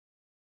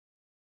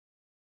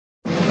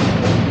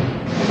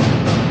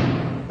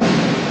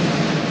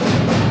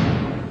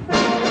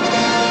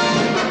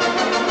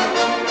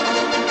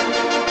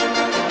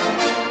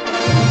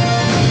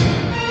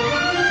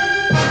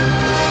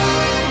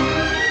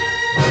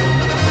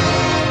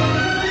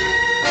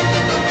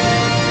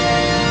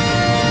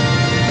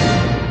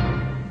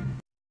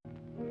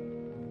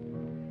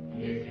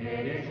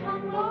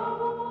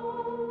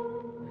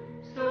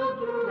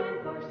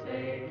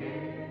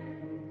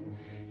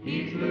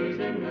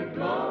the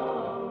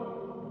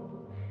glow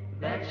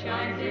that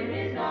shines in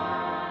his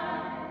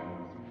eyes.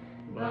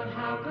 But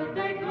how could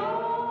they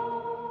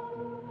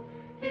go?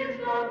 His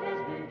love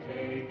has been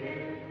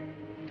taken.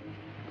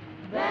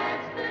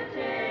 That's the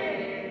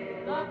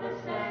tale of the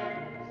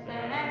sad,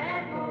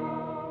 sad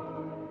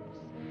horse.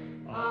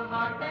 A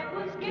heart that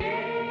was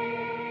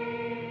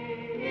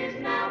gay is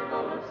now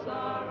full of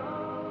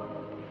sorrow.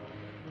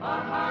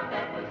 A heart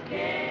that was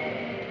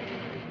gay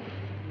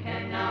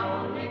can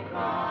now only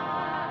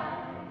cry.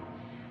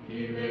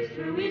 He lives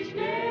through each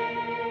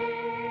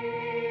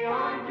day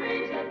on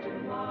dreams of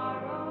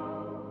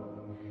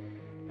tomorrow.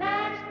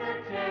 That's the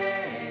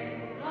tale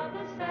of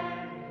the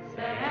sad,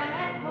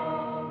 sad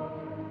horse.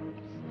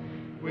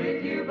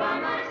 With you by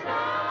my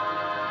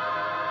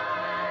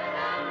side,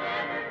 I'll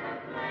never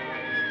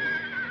complain.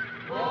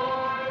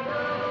 For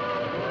the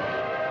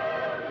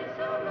world is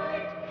so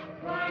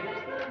bright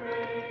as the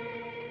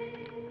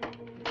rain.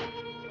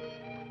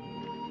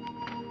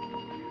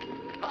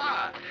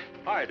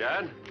 Hi,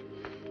 Dad.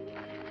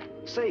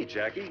 Say,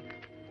 Jackie,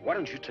 why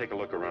don't you take a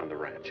look around the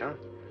ranch, huh?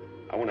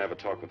 I want to have a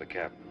talk with the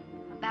captain.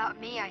 About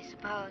me, I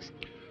suppose.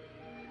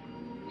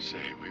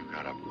 Say, we've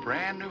got a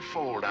brand new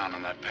foal down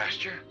in that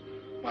pasture.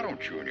 Why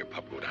don't you and your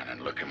pup go down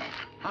and look him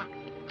over, huh?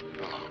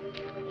 Go on.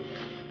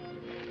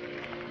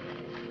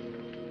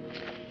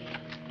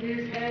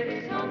 His head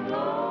is so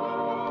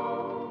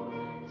low,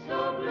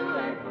 so blue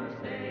and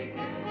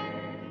forsaken.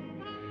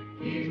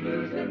 He's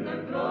losing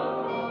the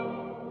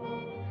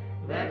glow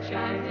that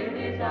shines in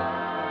his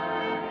eyes.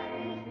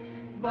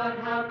 But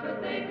how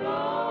could they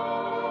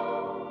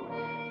go?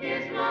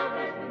 His love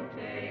has been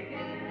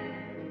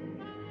taken.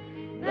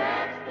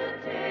 That's the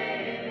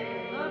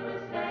tale of the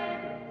sad,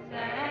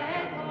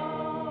 sad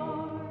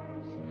horse.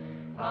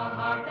 A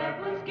heart that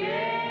was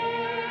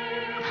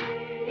gay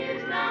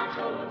is now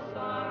full of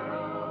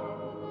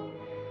sorrow.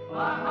 A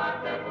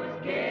heart that was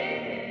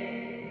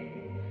gay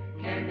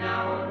can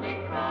now only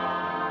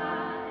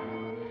cry.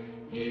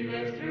 He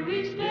lives through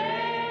each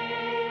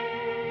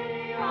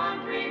day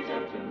on dreams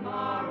of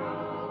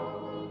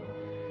tomorrow.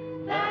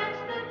 That's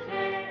the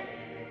tale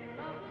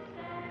of the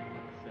sad,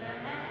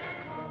 sad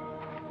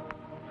horse.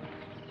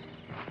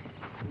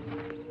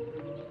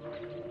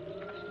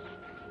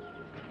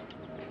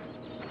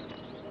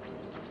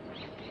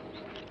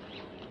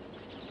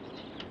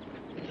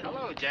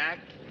 Hello, Jack.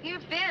 You're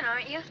Ben,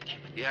 aren't you?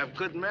 You have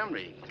good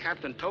memory.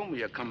 Captain told me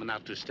you're coming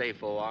out to stay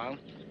for a while.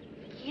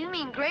 You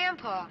mean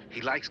Grandpa.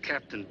 He likes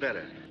Captain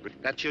better.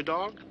 That's your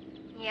dog?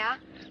 Yeah?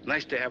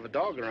 Nice to have a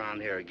dog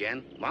around here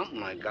again. Mountain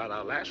Lion got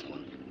our last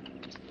one.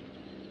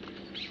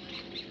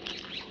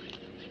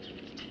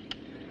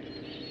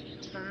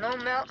 Well, no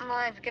mountain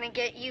lion's gonna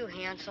get you,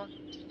 Hansel.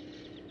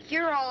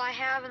 You're all I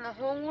have in the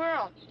whole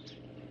world.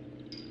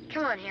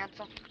 Come on,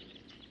 Hansel.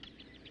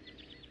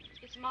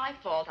 It's my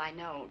fault, I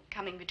know,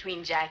 coming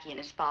between Jackie and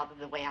his father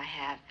the way I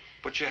have.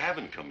 But you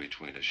haven't come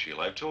between us,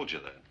 Sheila. I've told you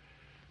that.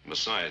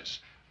 Besides,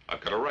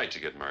 I've got a right to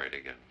get married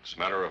again. As a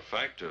matter of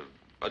fact,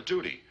 a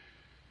duty.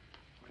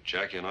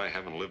 Jackie and I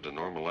haven't lived a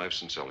normal life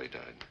since Ellie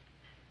died.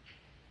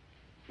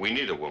 We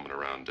need a woman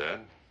around,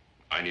 Dad.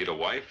 I need a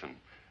wife, and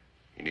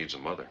he needs a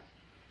mother.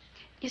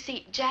 You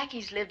see,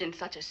 Jackie's lived in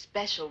such a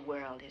special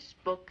world. His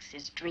books,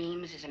 his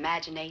dreams, his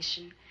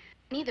imagination.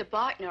 Neither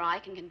Bart nor I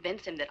can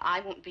convince him that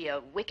I won't be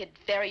a wicked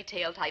fairy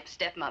tale type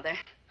stepmother.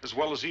 As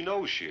well as he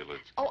knows, Sheila.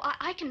 Oh,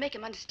 I can make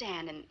him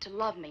understand and to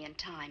love me in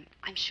time.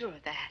 I'm sure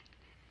of that.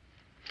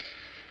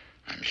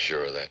 I'm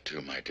sure of that,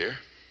 too, my dear.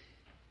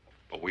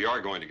 But we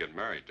are going to get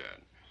married, Dad.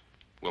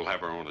 We'll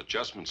have our own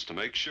adjustments to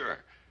make sure.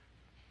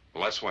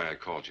 Well, that's why I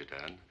called you,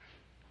 Dad.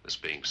 This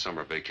being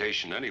summer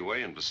vacation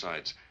anyway, and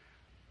besides,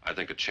 I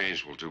think a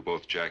change will do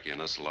both Jackie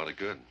and us a lot of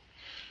good.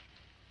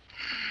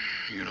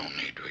 You don't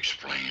need to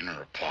explain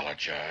or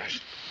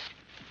apologize.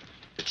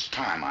 It's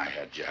time I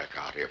had Jack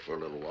out here for a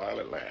little while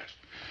at last.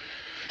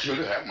 Should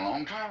have happened a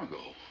long time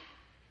ago.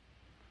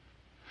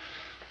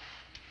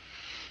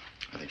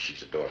 I think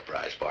she's a door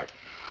prize, Bart.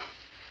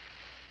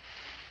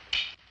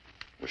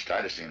 Wish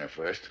I'd have seen her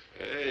first.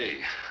 Hey,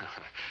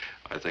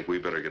 I think we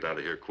better get out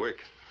of here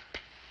quick.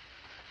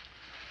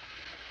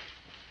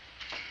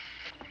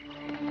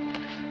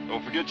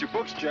 Don't forget your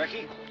books,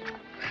 Jackie.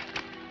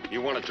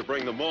 You wanted to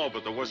bring them all,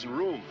 but there wasn't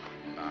room.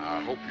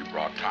 I hope you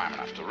brought time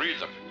enough to read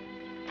them.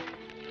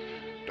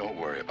 Don't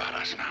worry about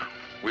us now.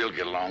 We'll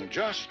get along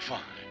just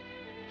fine.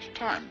 It's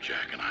time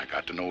Jack and I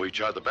got to know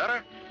each other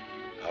better.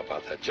 How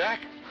about that, Jack?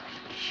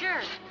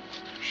 Sure.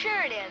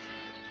 Sure it is.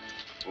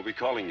 We'll be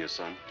calling you,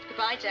 son.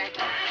 Goodbye, Jackie.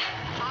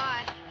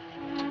 Bye.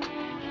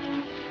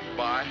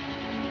 Bye.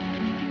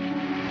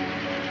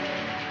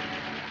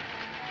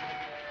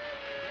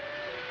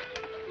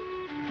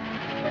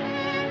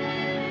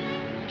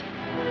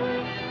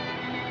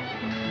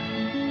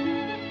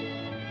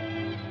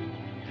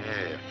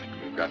 Hey, I think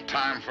we've got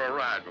time for a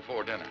ride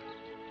before dinner.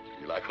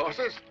 You like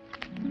horses?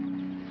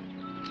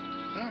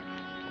 Huh?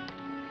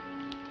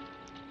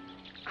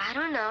 I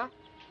don't know.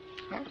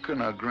 How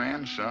can a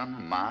grandson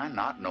of mine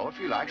not know if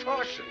he likes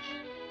horses?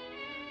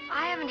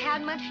 I haven't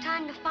had much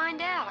time to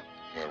find out.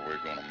 Well,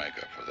 we're going to make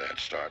up for that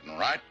starting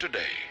right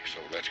today. So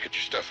let's get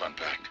your stuff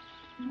unpacked.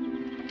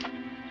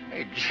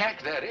 Hey,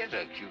 Jack, that is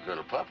a cute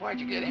little pup. Where'd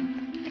you get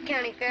him? The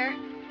county fair.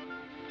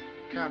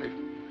 County.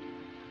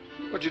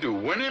 What'd you do,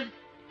 win him?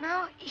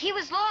 No, he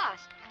was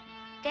lost.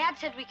 Dad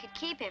said we could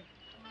keep him.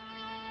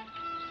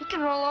 He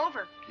can roll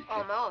over.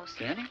 Almost.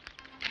 Can he?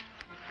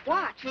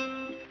 Watch.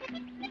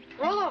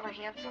 Roll over,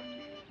 Hansel.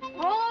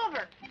 Roll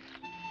over.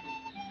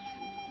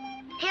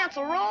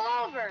 Hansel, roll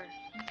over.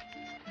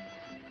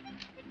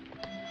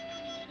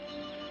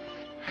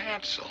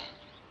 Hansel.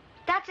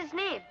 That's his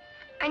name.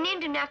 I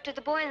named him after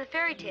the boy in the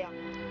fairy tale,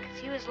 because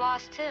he was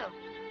lost too.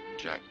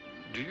 Jack,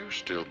 do you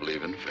still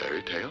believe in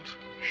fairy tales?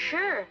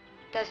 Sure.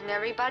 Doesn't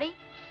everybody?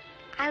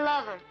 I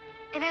love him.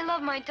 And I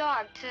love my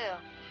dog, too.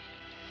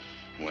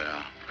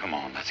 Well, come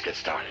on, let's get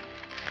started.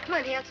 Come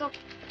on, Hansel.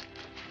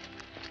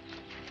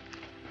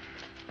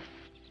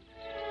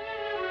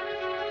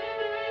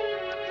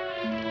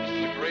 This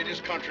is the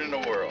greatest country in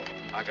the world.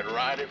 I could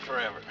ride it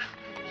forever.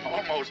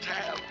 Almost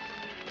have.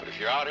 But if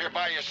you're out here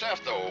by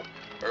yourself, though,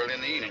 early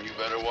in the evening, you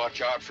better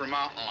watch out for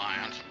mountain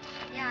lions.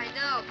 Yeah, I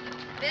know.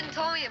 Ben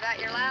told me about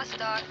your last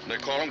dog. They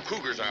call them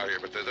cougars out here,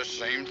 but they're the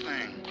same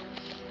thing.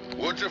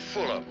 Woods are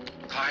full of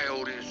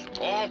coyotes,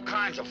 all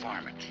kinds of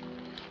varmints.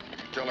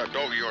 Tell that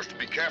dog of yours to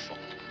be careful.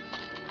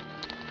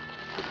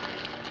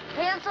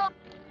 Hansel,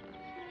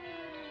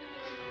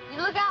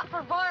 you look out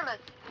for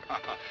varmints.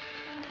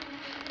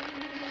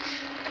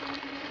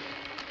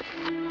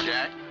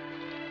 Jack,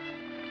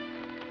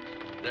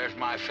 there's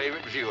my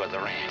favorite view of the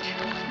ranch.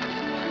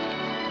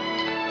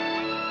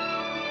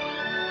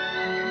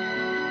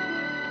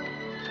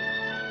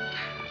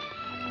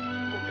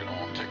 We'll get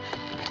on, take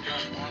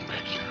just one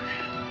picture.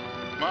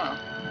 Ma.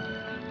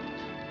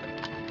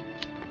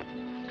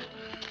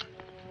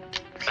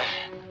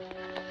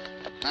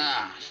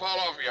 Now, fall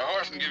off your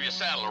horse and give your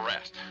saddle a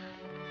rest.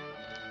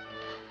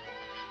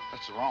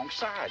 That's the wrong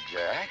side,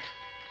 Jack.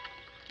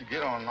 You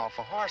get on and off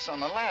a horse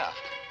on the left.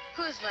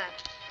 Whose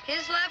left?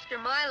 His left or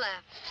my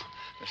left?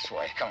 This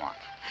way, come on.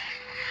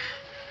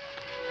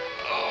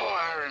 Oh,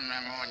 I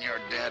remember when your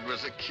dad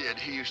was a kid.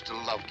 He used to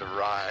love to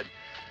ride.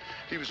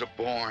 He was a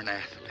born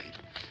athlete.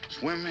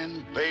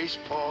 Swimming,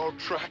 baseball,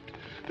 track.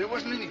 There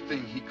wasn't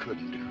anything he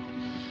couldn't do.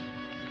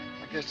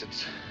 I guess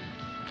it's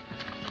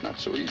not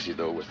so easy,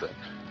 though, with that.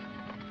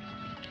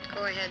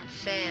 Go ahead and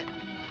say it.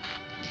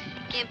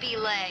 Gimpy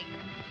leg.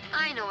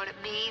 I know what it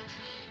means.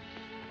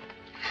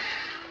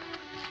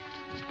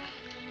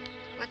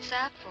 What's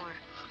that for?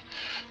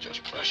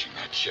 Just brushing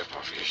that chip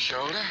off your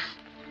shoulder.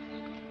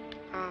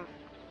 Oh.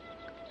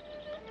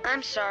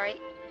 I'm sorry.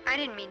 I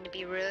didn't mean to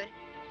be rude.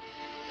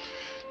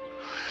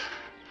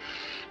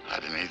 I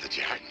didn't either,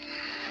 Jack.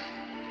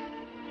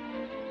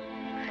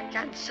 I've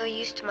gotten so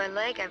used to my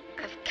leg, I've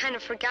kind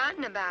of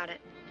forgotten about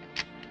it.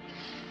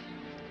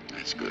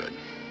 That's good.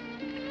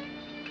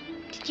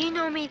 Did you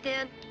know me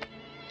then?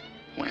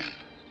 When?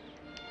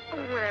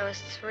 When I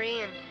was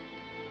 3 and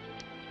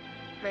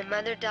my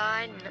mother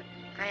died and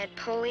I had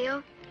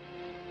polio.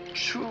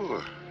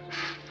 Sure.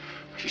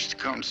 I used to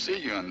come see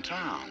you in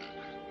town.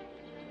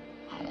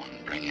 I wanted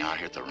to bring you out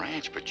here at the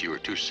ranch, but you were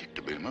too sick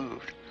to be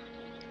moved.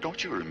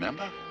 Don't you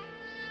remember?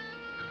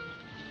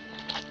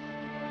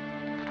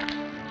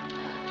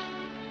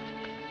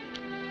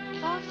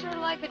 It's all sort of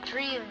like a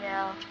dream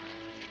now.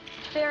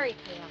 Fairy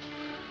tale.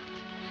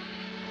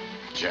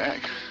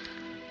 Jack,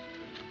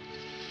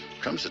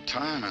 comes a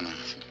time in a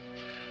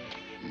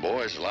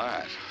boy's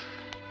life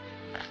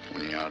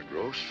when he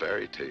outgrows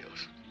fairy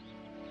tales,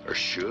 or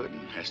should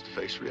and has to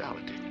face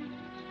reality.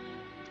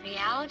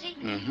 Reality?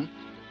 Mm-hmm.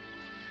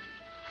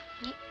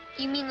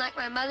 You mean like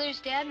my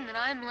mother's dead and that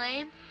I'm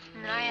lame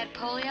and that I had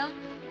polio?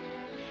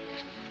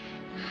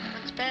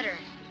 What's better,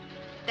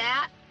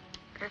 that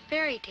or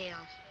fairy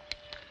tales?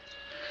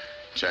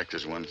 Jack,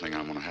 there's one thing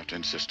I'm going to have to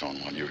insist on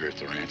while you're here at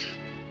the ranch.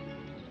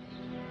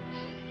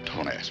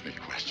 Don't ask me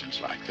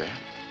questions like that.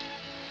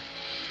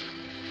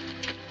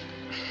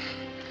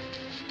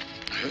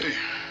 Hey,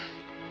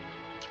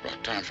 it's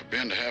about time for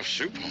Ben to have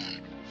soup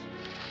on.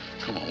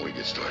 Come on, we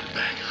get started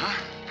back,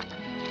 huh?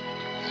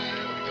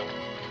 There we go.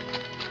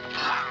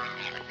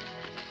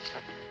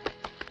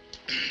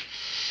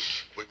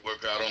 Quick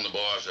workout on the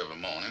bars every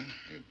morning.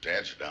 Your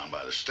dads are down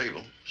by the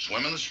stable.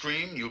 Swim in the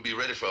stream, you'll be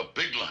ready for a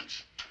big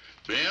lunch.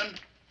 Ben,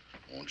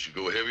 I want you to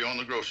go heavy on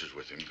the groceries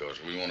with him because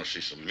we want to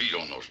see some meat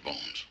on those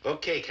bones.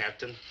 Okay,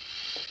 Captain.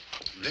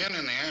 Then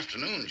in the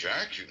afternoon,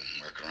 Jack, you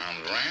can work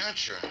around the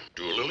ranch or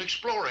do a little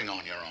exploring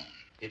on your own.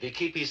 If you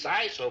keep his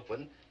eyes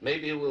open,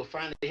 maybe we'll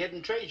find a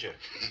hidden treasure.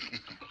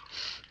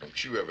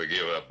 Don't you ever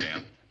give up,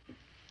 Ben.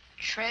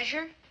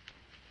 Treasure?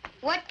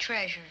 What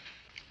treasure?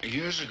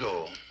 Years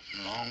ago,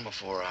 long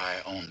before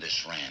I owned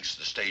this ranch,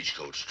 the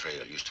stagecoach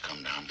trail used to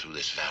come down through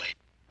this valley.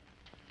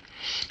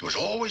 It was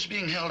always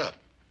being held up.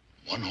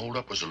 One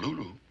holdup was a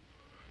Lulu.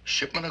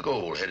 Shipment of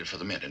gold headed for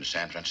the mint in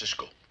San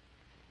Francisco.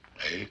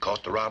 They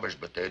caught the robbers,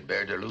 but they'd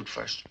buried their loot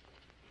first.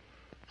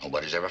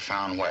 Nobody's ever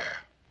found where.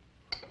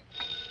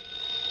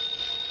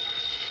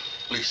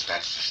 At least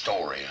that's the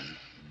story, and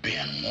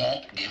Ben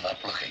won't give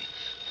up looking.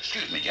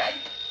 Excuse me, Jack.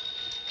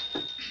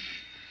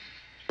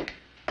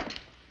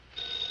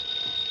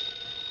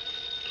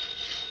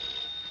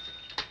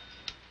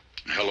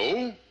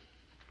 Hello?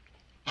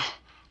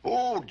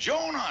 Oh,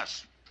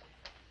 Jonas.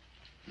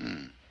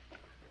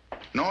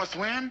 North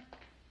wind?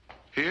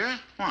 Here?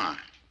 Why?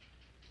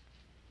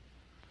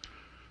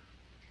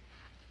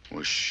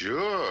 Well,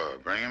 sure.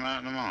 Bring him out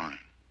in the morning.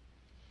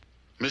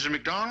 Mrs.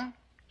 McDonald?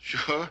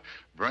 Sure.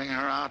 Bring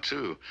her out,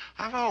 too.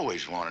 I've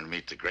always wanted to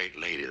meet the great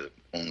lady that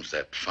owns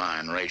that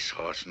fine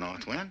racehorse,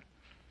 North Wind.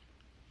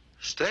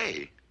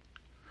 Stay?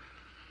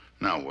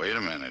 Now, wait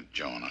a minute,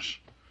 Jonas.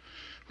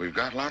 We've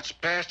got lots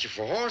of pasture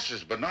for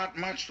horses, but not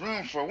much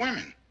room for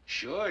women.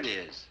 Sure it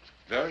is.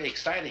 Very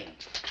exciting.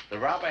 The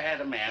robber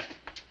had a map,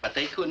 but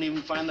they couldn't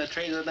even find the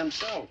traitor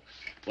themselves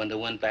when they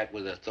went back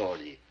with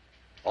authority.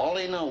 All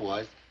they know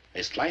was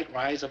a slight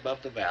rise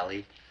above the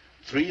valley,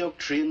 3 oak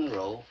tree in a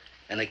row,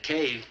 and a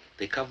cave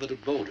they covered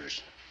with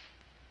boulders.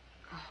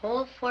 A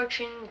whole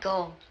fortune in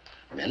gold.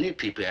 Many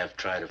people have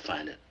tried to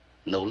find it.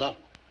 No luck.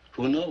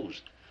 Who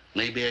knows?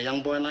 Maybe a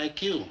young boy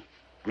like you,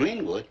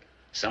 Greenwood,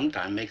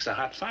 sometime makes a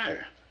hot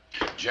fire.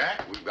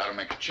 Jack, we've got to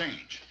make a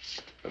change.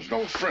 There's an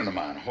old friend of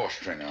mine, a horse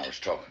trainer I was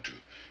talking to.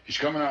 He's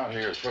coming out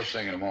here first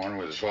thing in the morning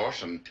with his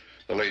horse and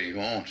the lady who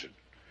owns it.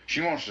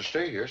 She wants to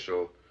stay here,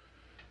 so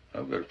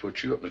I've got to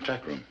put you up in the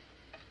tack room.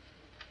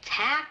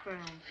 Tack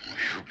room? Oh,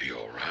 you'll be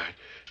all right.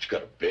 It's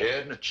got a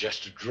bed and a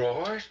chest of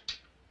drawers.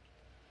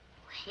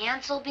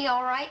 Hansel'll be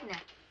all right in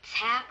a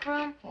tack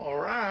room? All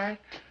right.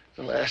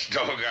 The last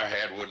dog I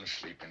had wouldn't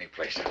sleep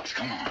anyplace else.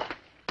 Come on.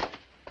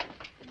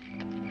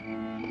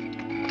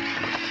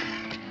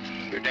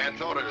 Your dad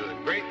thought it was a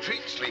great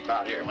treat to sleep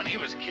out here when he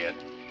was a kid.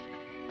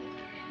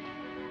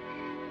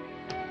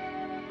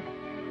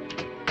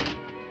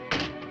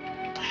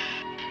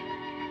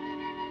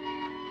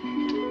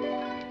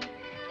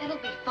 It'll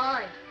be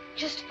fine.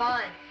 Just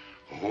fine.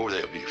 Oh,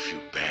 there'll be a few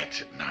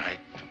bats at night.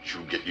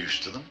 You'll get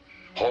used to them.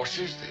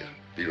 Horses, they'll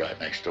be right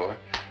next door.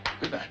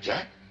 Good night,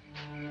 Jack.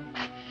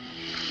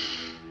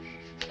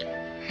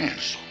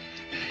 Hansel.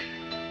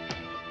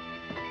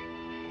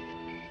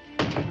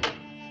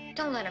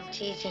 Don't let him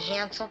tease you,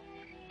 Hansel.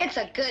 It's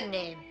a good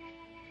name.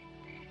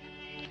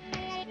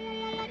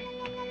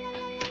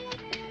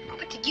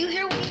 But did you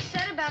hear what he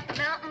said about the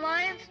mountain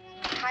lions,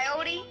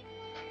 coyote,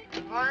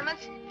 and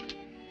varmints?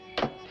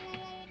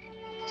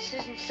 This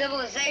isn't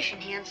civilization,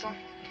 Hansel.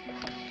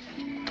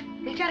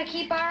 We gotta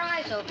keep our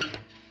eyes open.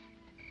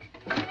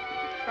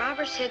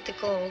 Robbers hid the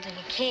gold in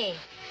a cave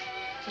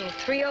near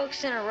 3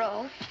 oaks in a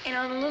row and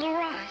on a little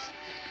rise.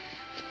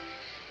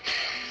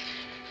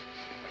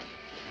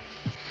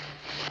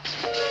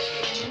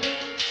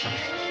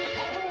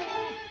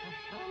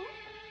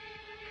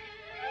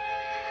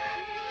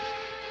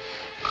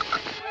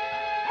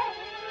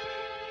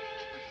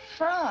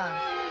 Frog.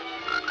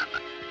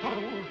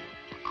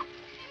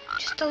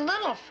 Just a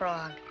little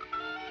frog.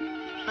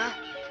 Huh?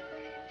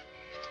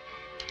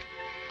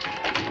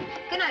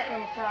 Good night,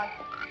 little frog.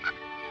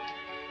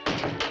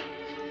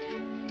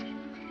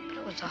 But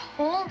it was a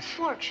whole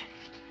fortune.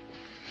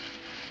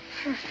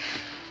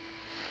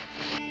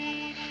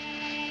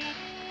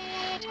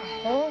 A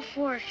whole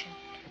fortune.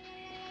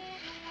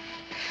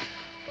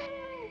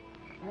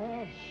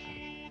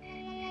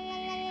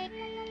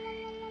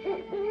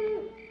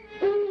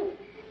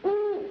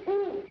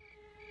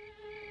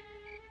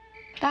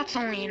 That's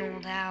only an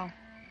old owl.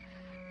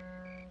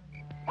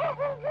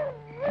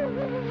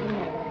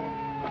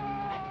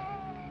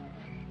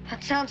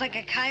 That sounds like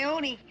a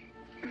coyote,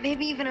 or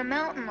maybe even a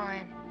mountain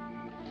lion.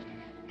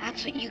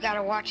 That's what you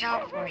gotta watch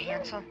out for,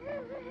 Hansel.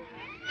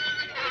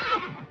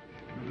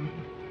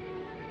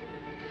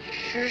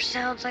 Sure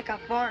sounds like a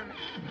varmint.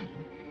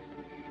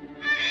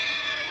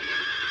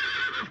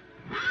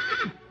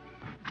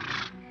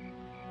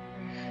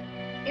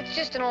 It's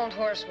just an old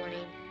horse,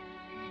 Winnie.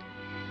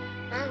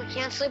 Well, we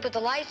can't sleep with the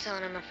lights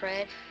on, I'm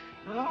afraid.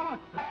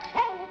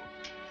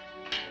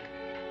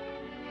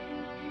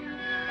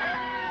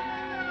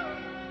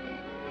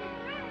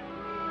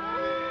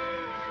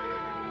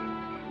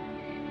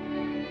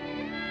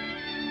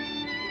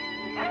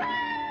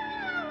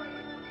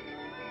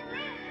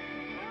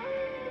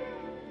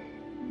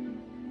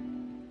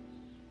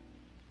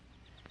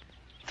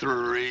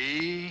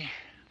 Three,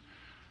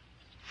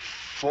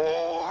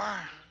 4,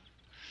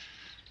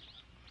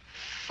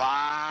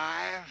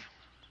 5,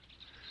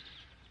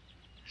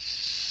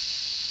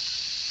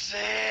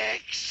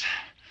 6,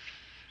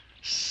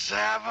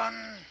 7.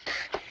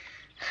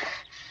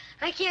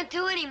 I can't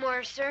do any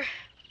more, sir.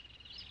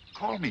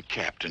 Call me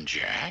Captain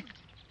Jack.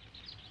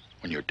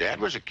 When your dad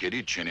was a kid,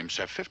 he'd chin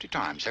himself 50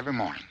 times every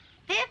morning.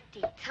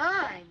 50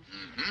 times?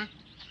 Mm-hmm.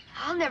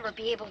 I'll never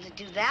be able to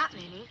do that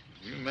many.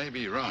 You may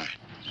be right.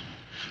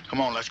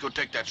 Come on, let's go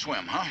take that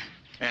swim, huh?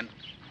 And...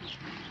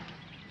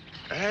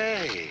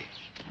 Hey,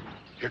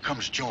 here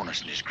comes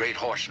Jonas and his great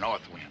horse,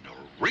 North Wind,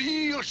 a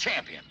real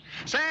champion.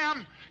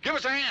 Sam, give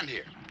us a hand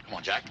here. Come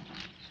on, Jack.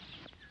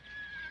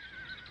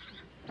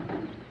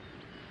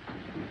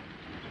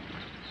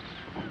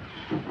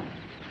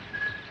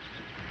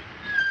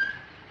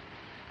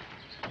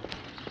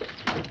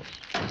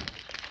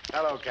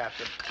 Hello,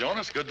 Captain.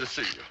 Jonas, good to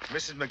see you.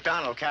 Mrs.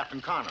 McDonald,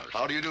 Captain Connors.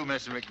 How do you do,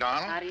 Mrs.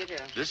 McDonald? How do you do?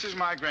 This is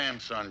my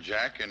grandson,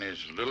 Jack, and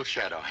his little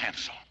shadow,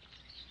 Hansel.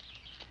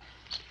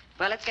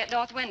 Well, let's get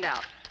North Wind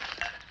out.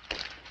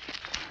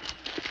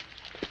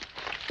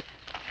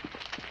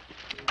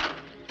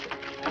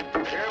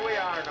 Here we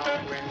are,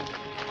 North Wind.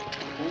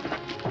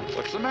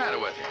 What's the matter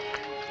with him?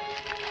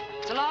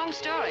 It's a long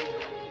story.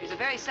 He's a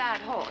very sad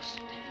horse.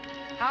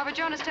 However,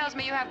 Jonas tells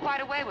me you have quite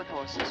a way with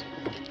horses.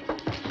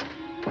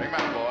 Bring him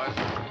out, boys.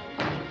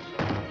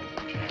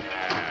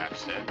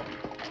 That's it.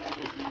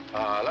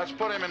 Let's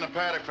put him in the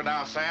paddock for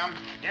now, Sam.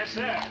 Yes,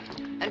 sir.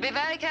 And be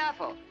very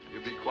careful.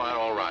 You'll be quite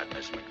all right,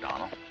 Miss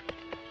McDonald.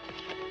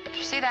 Did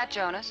you see that,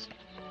 Jonas?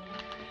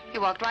 He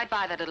walked right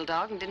by that little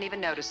dog and didn't even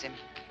notice him.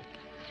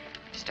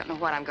 Just don't know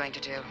what I'm going to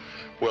do.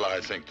 Well,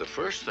 I think the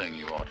first thing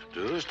you ought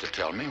to do is to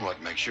tell me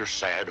what makes your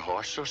sad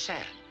horse so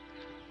sad.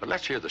 But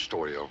let's hear the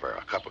story over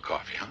a cup of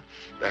coffee, huh?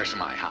 There's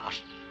my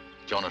house.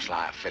 Jonas and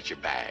I'll fetch your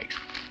bags.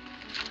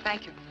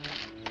 Thank you.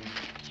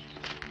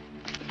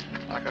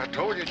 Like I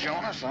told you,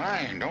 Jonas,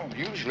 I don't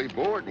usually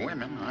board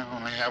women. I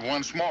only have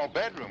one small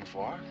bedroom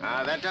for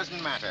her. That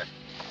doesn't matter.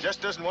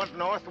 Just doesn't want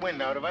North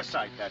Wind out of our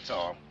sight, that's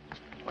all.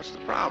 What's the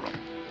problem?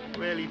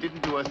 Well, he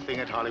didn't do a thing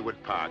at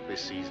Hollywood Park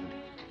this season.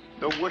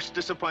 The worst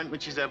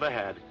disappointment she's ever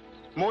had.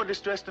 More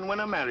distressed than when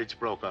her marriage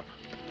broke up.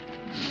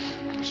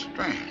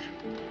 Strange.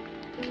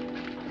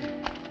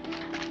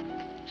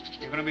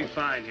 You're gonna be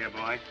fine here,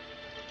 boy.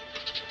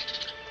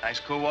 Nice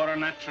cool water in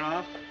that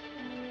trough.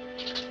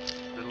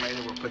 A little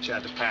later, we'll put you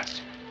out to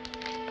pasture.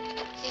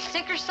 Is he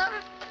sick or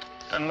something?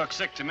 Doesn't look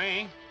sick to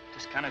me.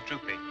 Just kind of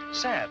droopy.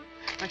 Sad,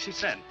 like she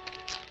said.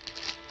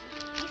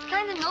 He's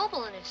kind of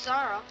noble in his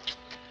sorrow.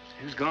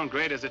 He was going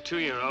great as a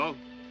 2-year-old.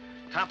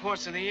 Top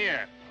horse of the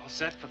year. All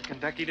set for the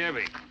Kentucky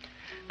Derby.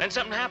 Then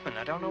something happened.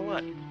 I don't know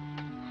what.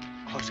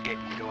 Close the gate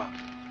and go out.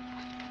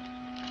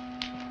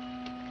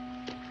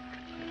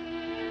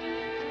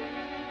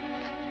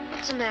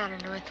 What's the matter,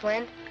 North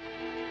Wind?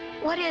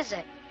 What is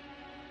it?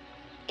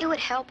 It would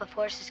help if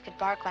horses could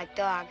bark like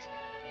dogs.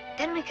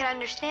 Then we could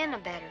understand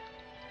them better.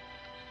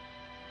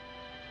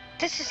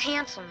 This is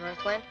Hansel,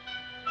 North Wind.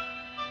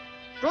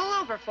 Roll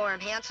over for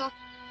him, Hansel.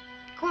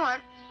 Go on,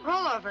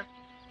 roll over.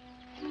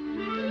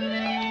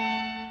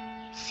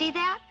 See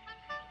that?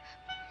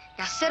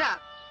 Now sit up.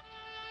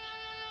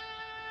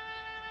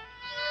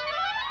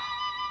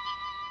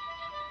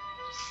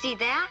 See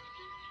that?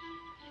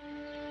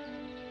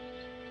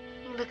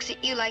 He looks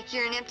at you like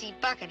you're an empty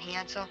bucket,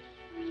 Hansel.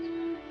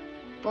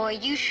 Boy,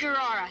 you sure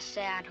are a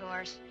sad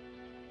horse.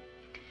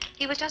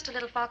 He was just a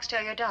little fox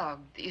terrier dog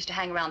that used to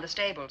hang around the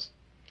stables.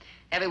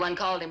 Everyone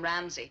called him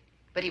Ramsey,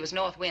 but he was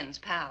North Wind's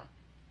pal.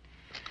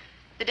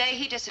 The day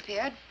he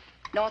disappeared,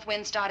 North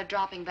Wind started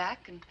dropping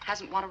back and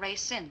hasn't won a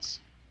race since.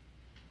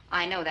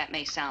 I know that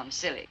may sound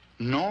silly.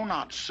 No,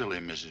 not silly,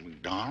 Mrs.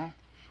 McDonald.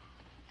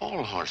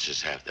 All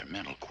horses have their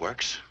mental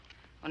quirks.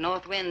 Well,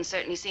 North Wind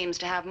certainly seems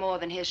to have more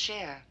than his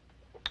share.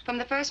 From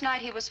the first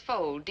night he was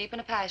foaled deep in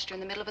a pasture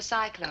in the middle of a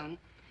cyclone,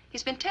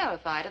 he's been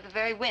terrified of the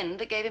very wind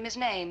that gave him his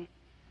name.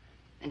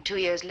 And 2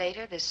 years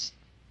later, this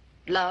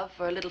love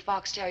for a little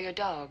fox terrier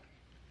dog.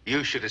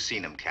 You should have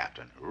seen him,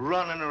 Captain.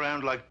 Running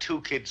around like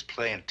two kids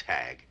playing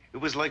tag. It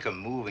was like a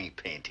moving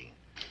painting.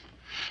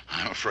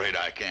 I'm afraid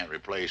I can't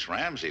replace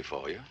Ramsey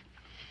for you.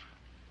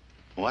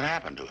 What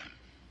happened to him?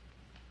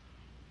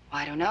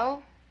 I don't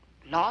know.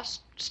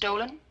 Lost,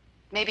 stolen,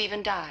 maybe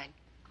even died.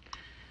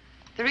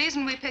 The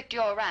reason we picked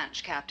your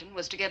ranch, Captain,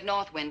 was to give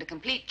North Wind a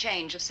complete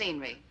change of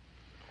scenery.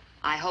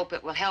 I hope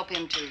it will help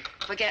him to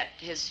forget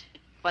his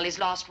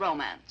lost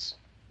romance.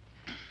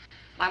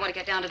 I want to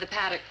get down to the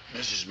paddock.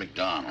 Mrs.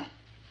 McDonald,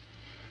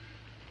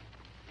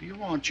 do you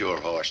want your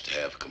horse to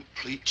have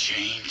complete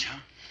change, huh?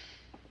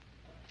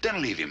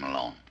 Then leave him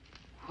alone.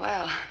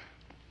 Well,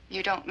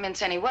 you don't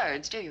mince any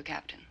words, do you,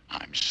 Captain?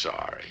 I'm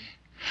sorry.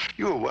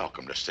 You're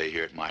welcome to stay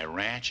here at my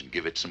ranch and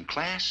give it some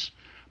class,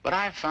 but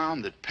I've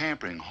found that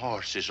pampering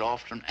horses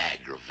often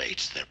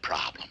aggravates their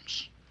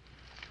problems.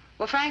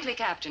 Well, frankly,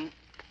 Captain,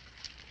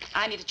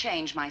 I need to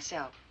change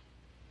myself.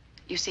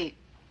 You see,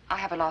 I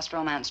have a lost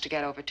romance to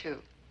get over, too.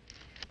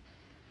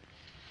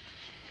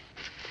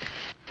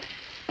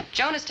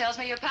 Jonas tells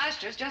me your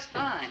pasture's just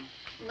fine.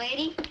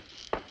 Lady,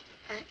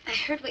 I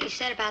heard what you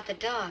said about the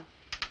dog.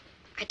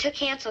 I took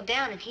Hansel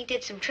down and he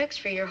did some tricks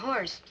for your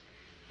horse.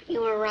 But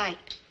you were right.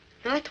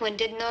 North Wind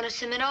didn't notice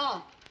him at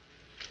all.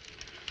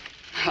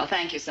 Well,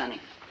 thank you, Sonny.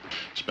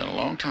 It's been a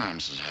long time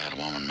since I had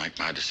a woman make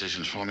my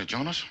decisions for me,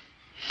 Jonas.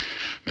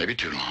 Maybe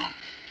too long.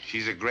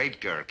 She's a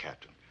great girl,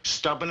 Captain.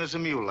 Stubborn as a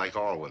mule like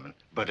all women,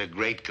 but a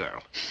great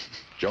girl.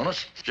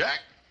 Jonas, Jack,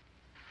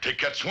 take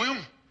that swim?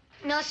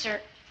 No, sir.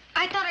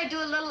 I thought I'd do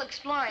a little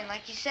exploring,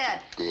 like you said.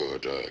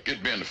 Good.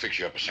 Get Ben to fix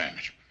you up a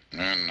sandwich.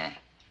 And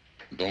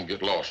don't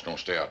get lost. Don't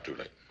stay out too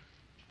late.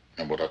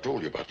 And what I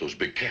told you about those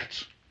big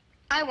cats.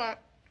 I won't.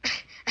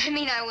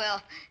 I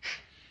will.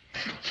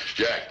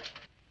 Jack.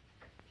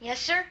 Yes,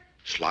 sir?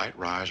 Slight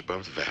rise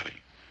above the valley.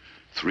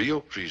 3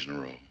 oak trees in a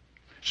row.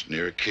 It's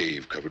near a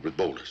cave covered with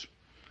boulders.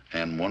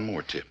 And one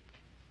more tip.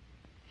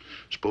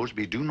 Supposed to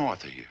be due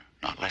north of here.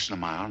 Not less than a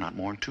mile, not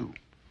more than 2.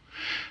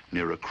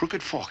 Near a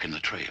crooked fork in the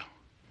trail.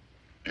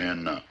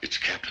 And it's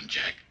Captain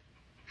Jack.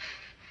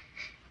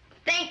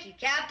 Thank you,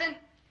 Captain.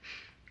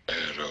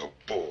 Atta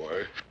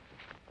boy.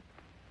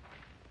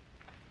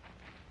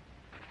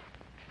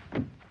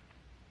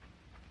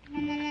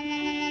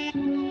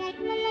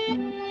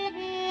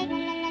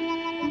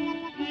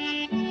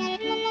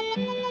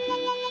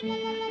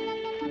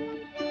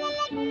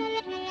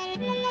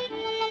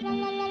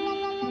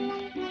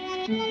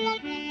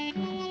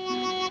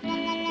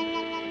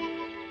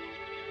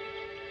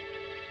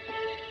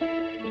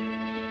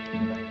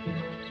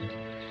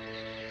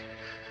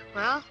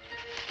 Well,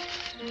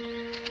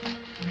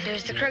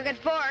 here's the crooked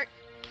fork.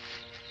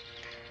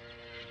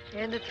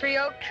 Here are the 3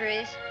 oak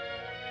trees.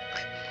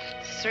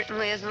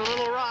 Certainly is a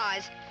little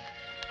rise.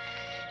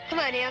 Come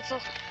on, Hansel.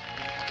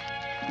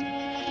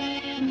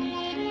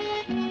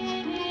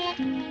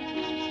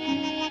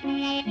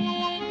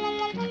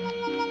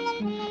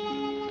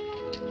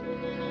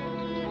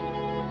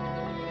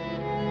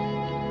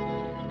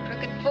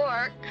 Crooked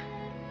fork.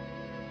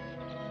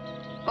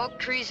 Oak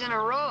trees in a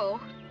row.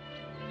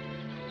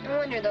 No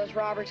wonder those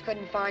robbers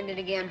couldn't find it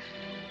again.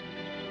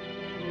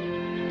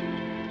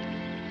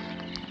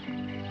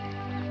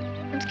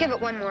 Let's give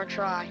it one more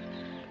try.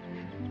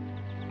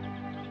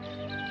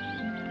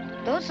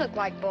 Those look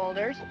like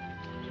boulders.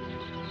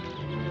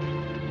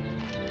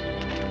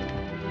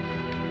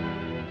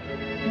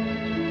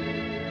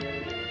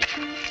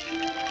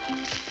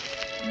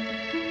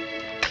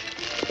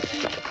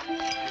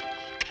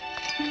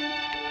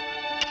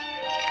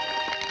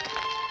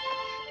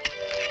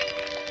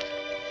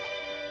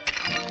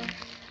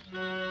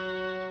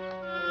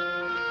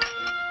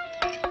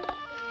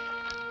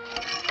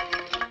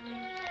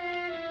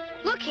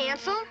 Look,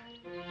 Hansel.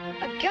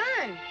 A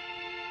gun.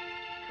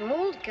 An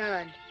old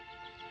gun.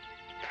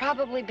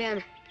 Probably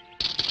been...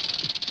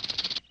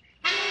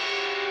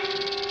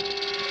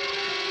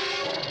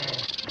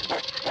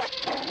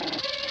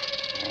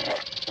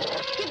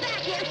 Get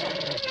back, Hansel!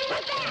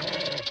 Get back!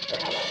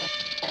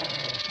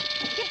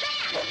 Get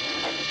back!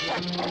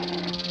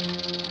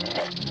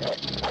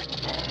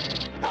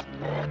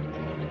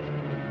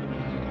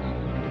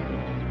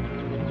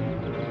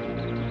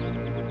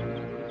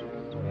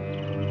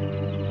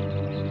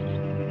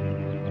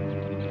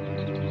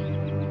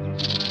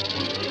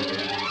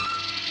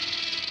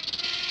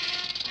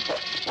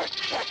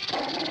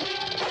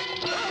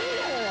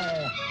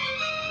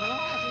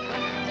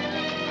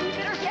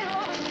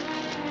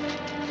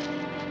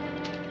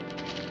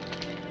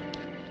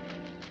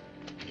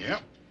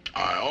 Yep.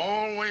 I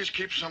always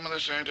keep some of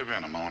this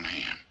antivenom on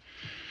hand.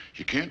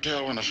 You can't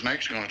tell when a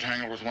snake's going to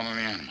tangle with one of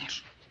the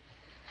animals.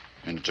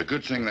 And it's a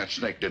good thing that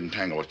snake didn't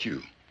tangle with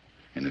you.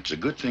 And it's a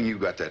good thing you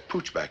got that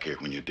pooch back here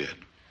when you did.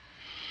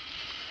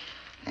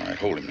 All right,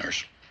 hold him,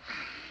 nurse.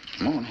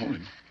 Come on, hold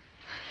him.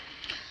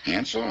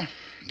 Hansel,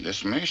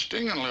 this may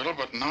sting a little,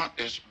 but not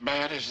as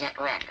bad as that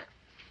rattler.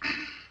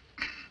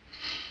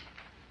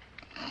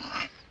 All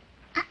right.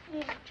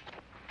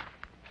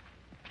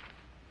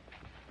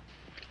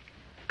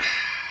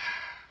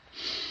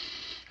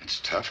 It's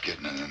tough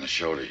getting it in the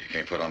shoulder. You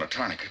can't put on a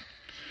tourniquet.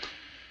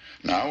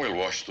 Now we'll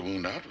wash the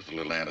wound out with a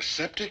little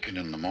antiseptic, and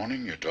in the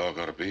morning your dog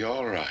ought to be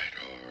all right,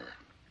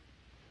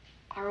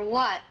 Or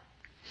what?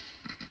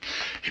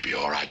 He'll be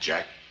all right,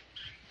 Jack.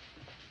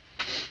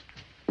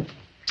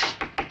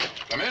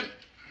 Come in.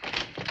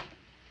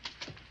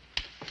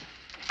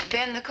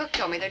 Ben, the cook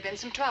told me there'd been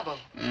some trouble.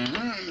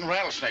 Mm-hmm.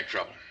 Rattlesnake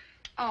trouble.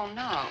 Oh,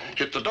 no.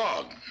 Hit the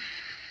dog.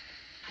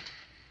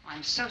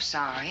 I'm so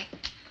sorry.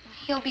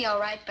 He'll be all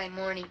right by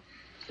morning.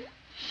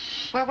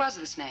 Where was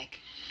the snake?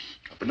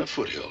 Up in the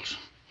foothills.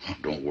 Oh,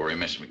 don't worry,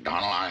 Miss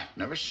McDonald. I've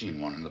never seen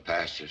one in the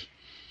pastures.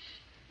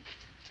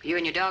 You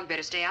and your dog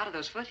better stay out of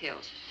those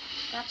foothills.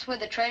 That's where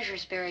the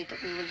treasure's buried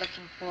that we were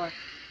looking for.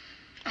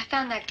 I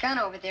found that gun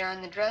over there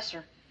on the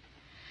dresser.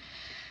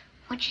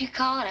 What'd you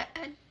call it?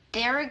 A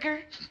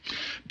Derringer?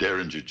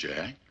 Derringer,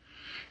 Jack.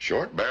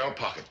 Short barrel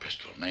pocket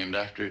pistol, named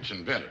after its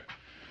inventor.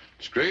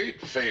 It's a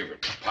great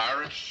favorite of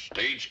pirates,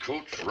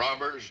 stagecoach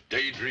robbers,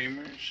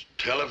 daydreamers,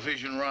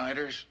 television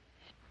riders.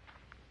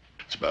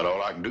 That's about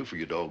all I can do for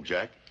you, dog,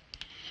 Jack.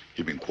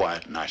 You've been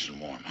quiet and nice and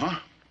warm, huh?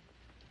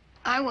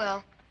 I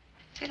will.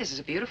 Say, this is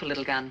a beautiful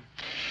little gun.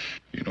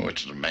 You know,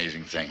 it's an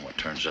amazing thing what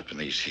turns up in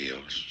these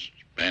hills.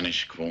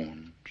 Spanish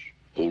coins,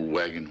 old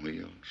wagon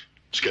wheels,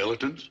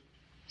 skeletons.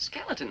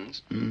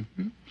 Skeletons?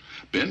 Mm-hmm.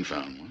 Ben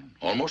found one,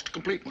 almost a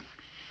complete one.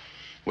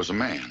 Was a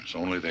man's,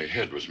 only the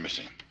head was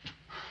missing.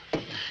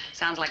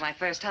 Sounds like my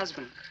first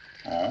husband.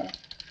 Oh?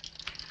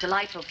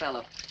 Delightful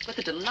fellow, with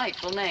a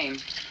delightful name.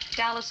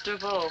 Dallas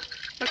Devoe.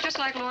 Looked just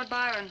like Lord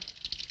Byron.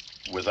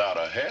 Without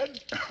a head?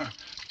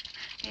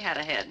 He had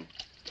a head.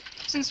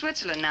 He's in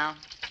Switzerland now,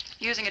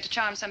 using it to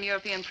charm some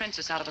European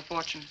princess out of a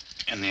fortune.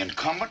 And the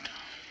incumbent?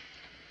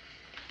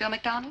 Bill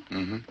McDonald?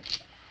 Mm-hmm.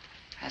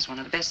 Has one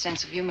of the best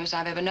sense of humors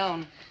I've ever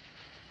known.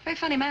 Very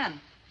funny man.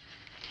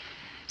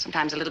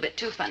 Sometimes a little bit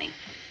too funny.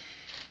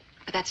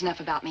 But that's enough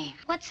about me.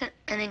 What's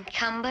an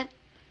incumbent?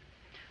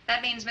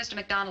 That means Mr.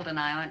 McDonald and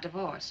I aren't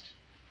divorced.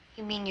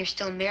 You mean you're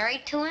still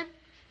married to him?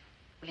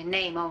 Well, in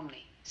name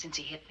only, since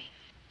he hit me.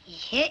 He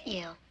hit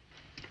you?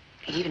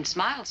 He even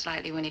smiled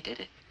slightly when he did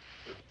it.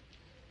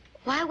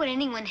 Why would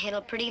anyone hit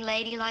a pretty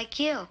lady like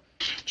you?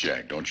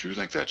 Jack, don't you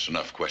think that's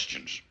enough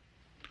questions?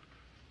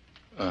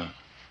 Why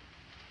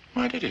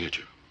did he hit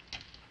you?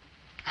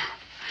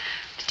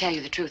 To tell you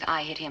the truth,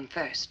 I hit him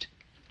first.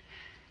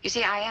 You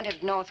see, I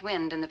entered North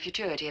Wind in the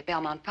futurity at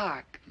Belmont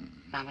Park. And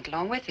I went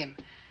along with him.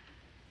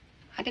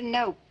 I didn't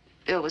know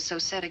Bill was so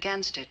set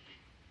against it.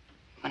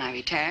 When I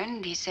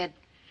returned, he said...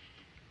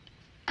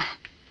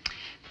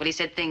 Well, he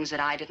said things that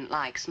I didn't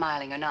like,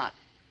 smiling or not.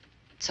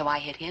 So I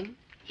hit him,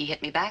 he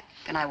hit me back,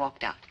 and I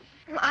walked out.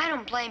 Well, I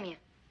don't blame you.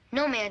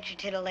 No man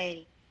should hit a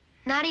lady.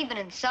 Not even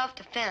in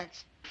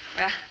self-defense.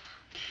 Well,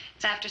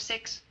 it's after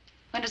 6.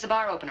 When does the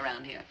bar open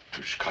around here?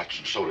 There's scotch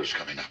and sodas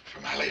coming up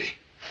for my lady.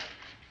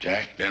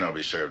 Jack, dinner will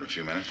be served in a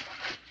few minutes.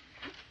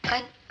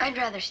 I'd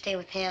rather stay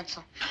with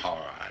Hansel. All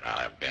right,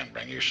 I'll have Ben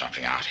bring you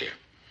something out here.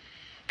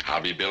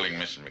 I'll be billing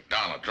Mrs.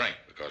 McDonald a drink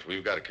because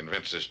we've got to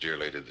convince this dear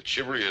lady that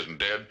chivalry isn't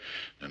dead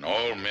and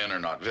all men are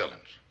not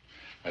villains.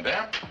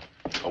 Madame,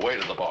 away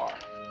to the bar.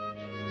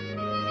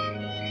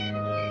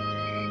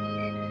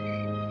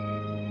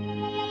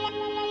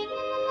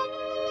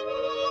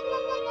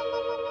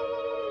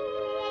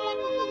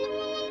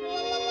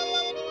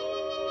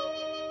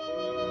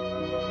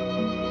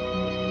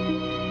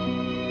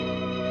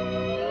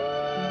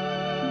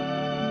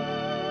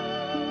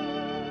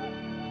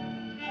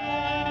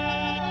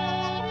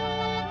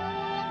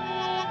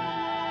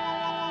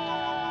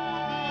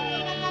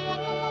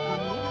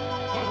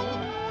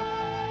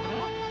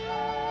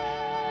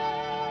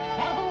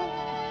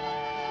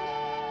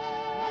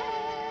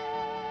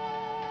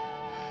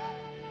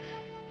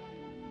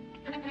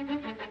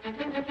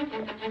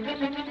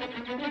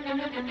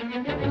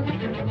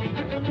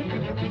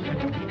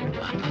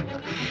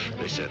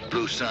 They said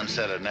Blue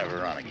Sunset would never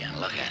run again.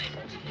 Look at him.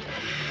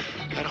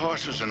 That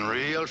horse was in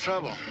real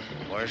trouble.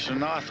 Worse than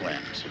North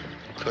Winds.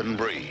 Couldn't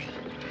breathe.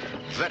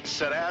 Vet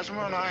said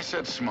asthma and I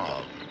said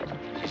smog.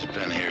 He's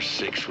been here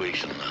 6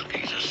 weeks and look,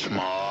 he's a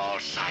small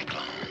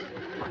cyclone.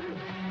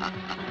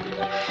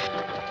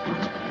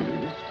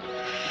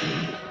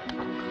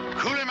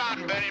 Cool him out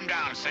and bed him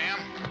down, Sam.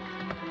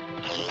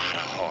 A lot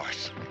of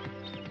horse.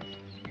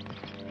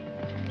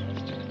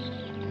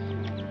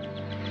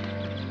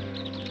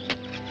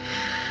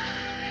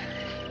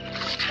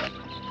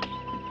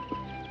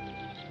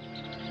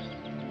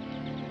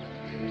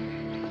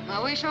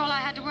 I wish all I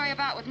had to worry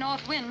about with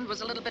North Wind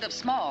was a little bit of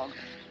smog.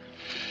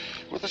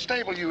 With the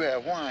stable you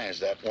have, why is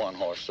that one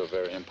horse so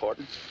very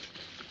important?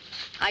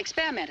 I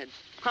experimented,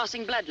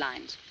 crossing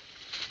bloodlines.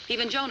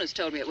 Even Jonas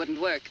told me it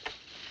wouldn't work.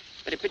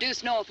 But it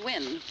produced North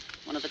Wind,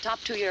 one of the top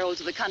 2-year-olds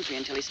of the country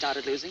until he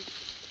started losing.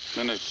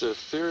 Then it's a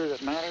theory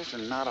that matters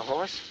and not a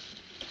horse?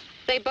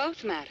 They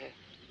both matter.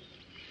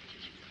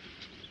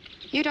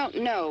 You don't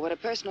know what a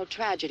personal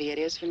tragedy it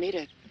is for me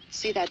to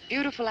see that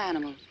beautiful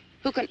animal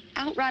who can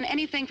outrun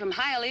anything from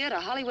Hialeah to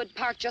Hollywood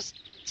Park just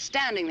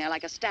standing there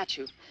like a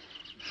statue.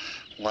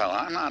 Well,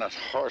 I'm not a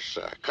horse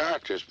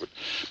psychiatrist, but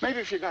maybe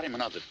if you got him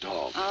another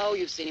dog. Oh,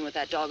 you've seen him with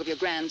that dog of your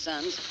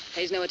grandson's.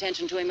 Pays no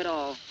attention to him at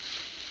all.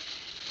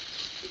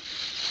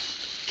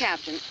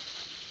 Captain,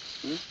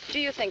 do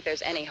you think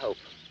there's any hope?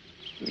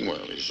 Well,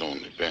 he's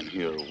only been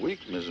here a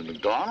week, Mrs.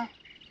 McDonald.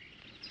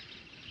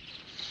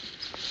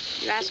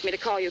 You asked me to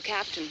call you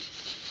Captain.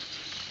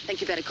 I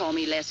think you better call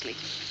me Leslie.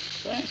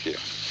 Thank you.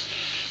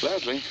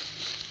 Leslie,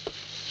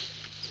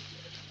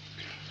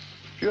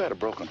 if you had a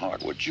broken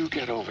heart, would you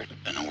get over it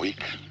in a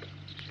week?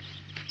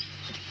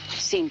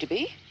 Seem to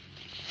be.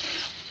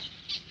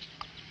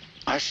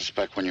 I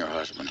suspect when your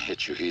husband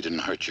hit you, he didn't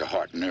hurt your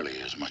heart nearly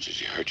as much as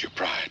he hurt your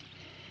pride.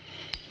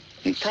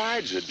 And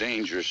pride's a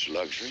dangerous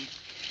luxury.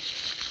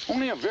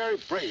 Only a very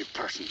brave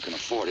person can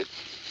afford it.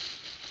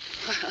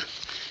 Well,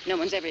 no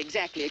one's ever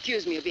exactly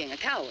accused me of being a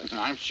coward.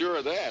 I'm sure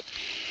of that.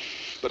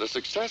 But a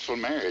successful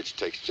marriage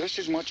takes just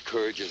as much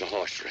courage as a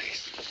horse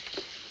race.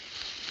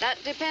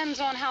 That depends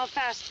on how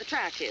fast the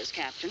track is,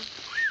 Captain.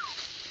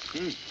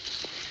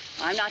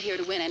 I'm not here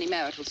to win any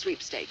marital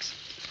sweepstakes.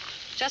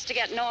 Just to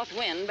get North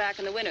Wind back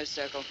in the winner's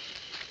circle.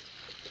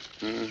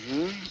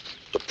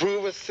 To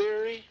prove a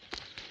theory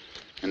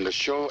and to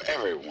show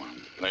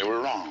everyone they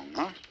were wrong,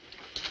 huh?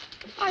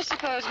 I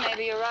suppose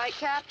maybe you're right,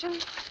 Captain.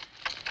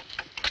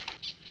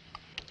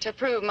 To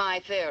prove my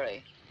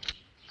theory.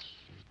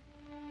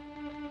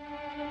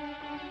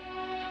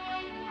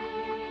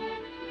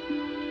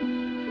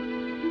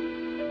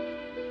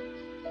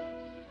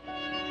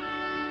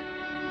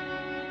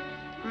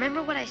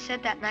 Remember what I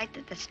said that night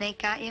that the snake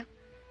got you?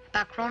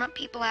 About grown-up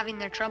people having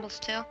their troubles,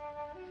 too?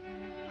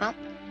 Well,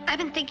 I've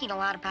been thinking a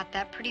lot about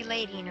that pretty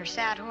lady and her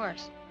sad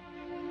horse.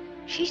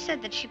 She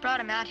said that she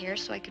brought him out here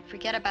so he could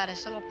forget about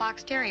his little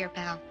fox terrier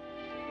pal.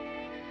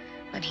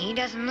 But he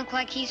doesn't look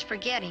like he's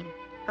forgetting,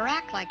 or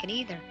act like it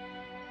either.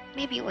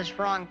 Maybe it was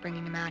wrong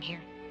bringing him out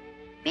here.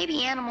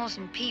 Maybe animals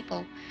and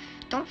people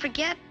don't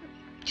forget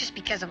just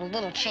because of a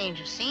little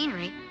change of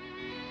scenery.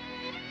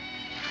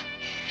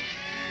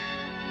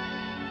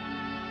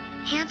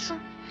 Hansel,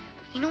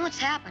 you know what's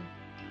happened?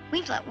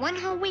 We've let one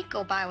whole week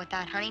go by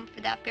without hunting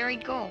for that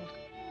buried gold.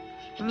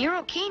 And you're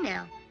okay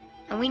now,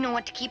 and we know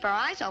what to keep our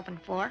eyes open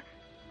for.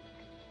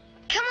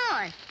 Come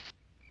on.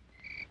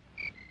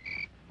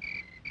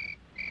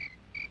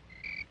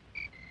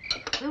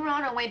 We were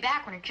on our way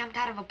back when it jumped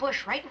out of a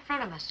bush right in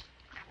front of us.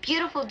 A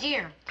beautiful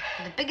deer,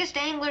 the biggest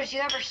anglers you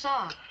ever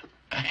saw.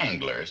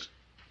 Anglers?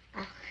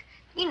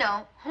 You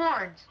know,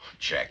 horns.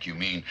 Jack, you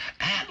mean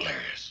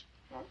antlers?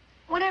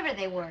 Whatever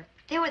they were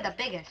the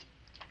biggest.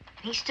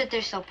 He stood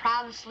there so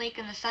proud and sleek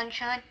in the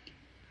sunshine,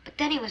 but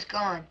then he was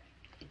gone.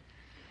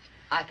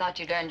 I thought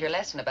you'd learned your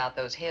lesson about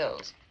those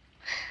hills.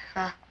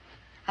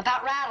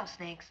 About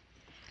rattlesnakes.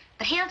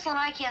 But Hansel and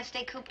I can't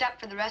stay cooped up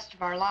for the rest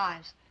of our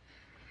lives.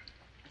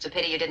 It's a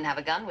pity you didn't have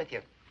a gun with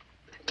you.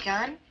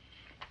 Gun?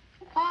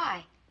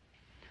 Why?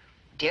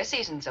 Deer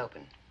season's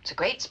open. It's a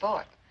great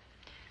sport.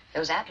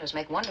 Those antlers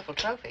make wonderful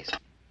trophies.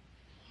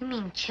 You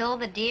mean kill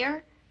the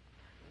deer?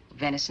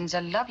 Venison's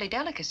a lovely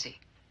delicacy.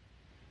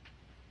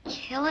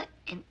 Kill it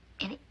and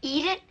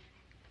eat it?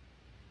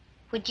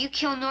 Would you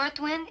kill North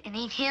Wind and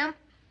eat him?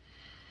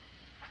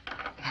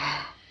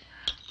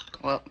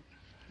 Well,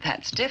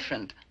 that's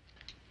different.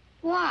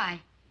 Why?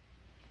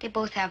 They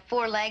both have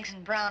 4 legs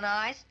and brown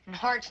eyes and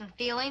hearts and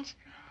feelings.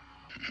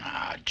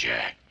 Nah,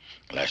 Jack,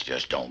 let's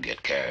just don't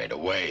get carried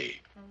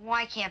away.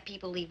 Why can't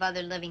people leave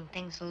other living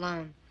things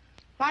alone?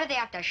 Why do they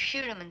have to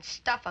shoot them and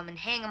stuff them and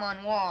hang them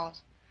on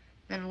walls,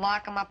 then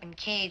lock them up in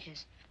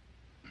cages?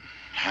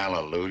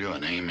 Hallelujah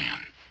and amen.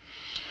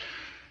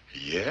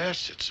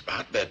 Yes, it's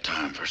about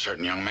bedtime for a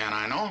certain young man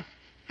I know.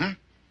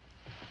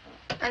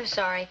 I'm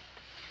sorry.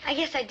 I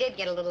guess I did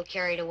get a little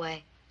carried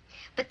away.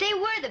 But they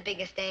were the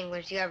biggest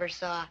anglers you ever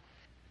saw.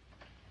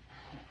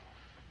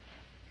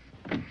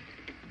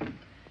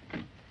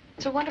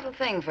 It's a wonderful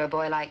thing for a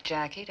boy like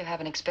Jackie to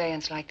have an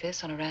experience like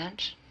this on a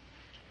ranch.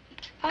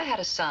 If I had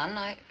a son,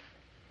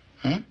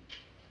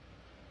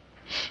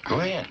 Go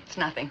ahead. It's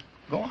nothing.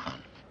 Go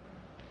on.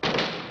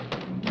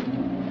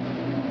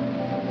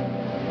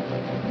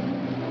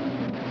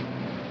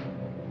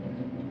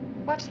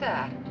 What's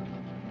that?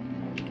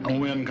 A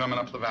wind coming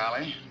up the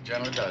valley.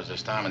 Generally does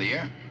this time of the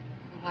year.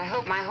 Well, I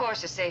hope my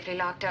horse is safely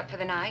locked up for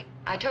the night.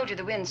 I told you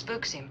the wind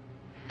spooks him.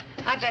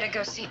 I'd better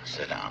go see.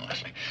 Sit down,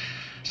 Leslie.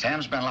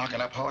 Sam's been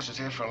locking up horses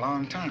here for a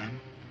long time.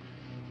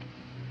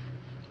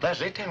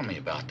 Leslie, tell me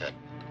about that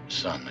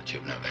son that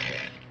you've never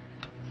had.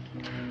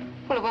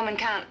 Well, a woman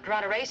can't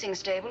run a racing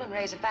stable and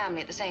raise a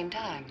family at the same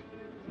time.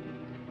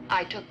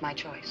 I took my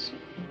choice.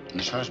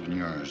 This husband of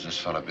yours, this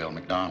fellow Bill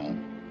McDonald,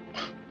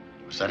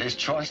 was that his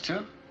choice,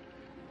 too?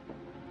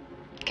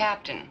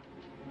 Captain,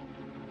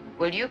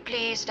 will you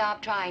please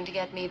stop trying to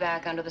get me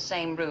back under the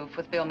same roof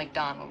with Bill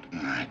McDonald?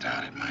 I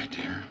doubt it, my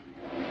dear.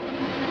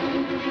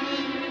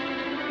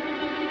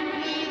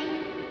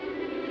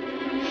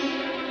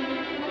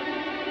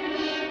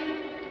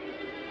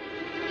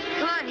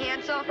 Come on,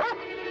 Hansel.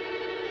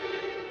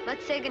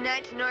 Let's say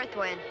goodnight to North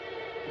Wind.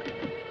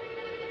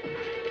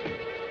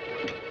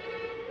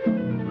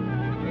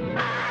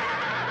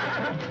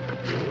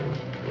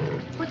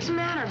 What's the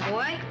matter,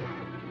 boy?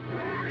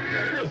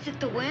 Is it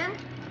the wind?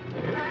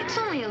 It's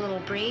only a little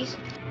breeze.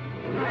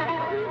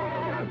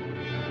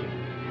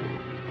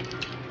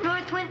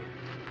 North Wind,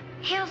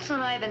 Hansel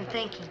and I have been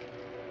thinking.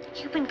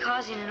 You've been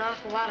causing an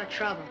awful lot of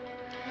trouble.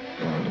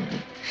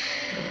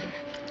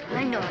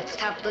 I know it's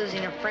tough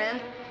losing a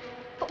friend,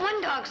 but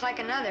one dog's like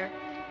another,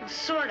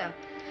 sort of.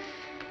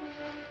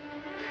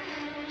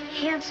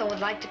 Hansel would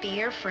like to be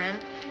your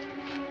friend.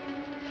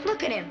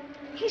 Look at him.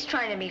 He's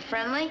trying to be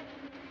friendly.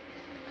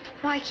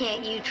 Why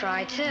can't you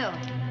try, too?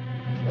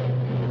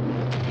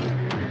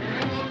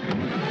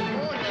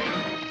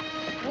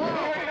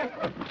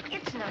 Whoa.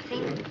 It's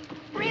nothing.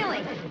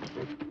 Really.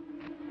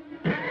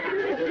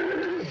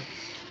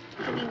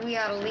 Maybe we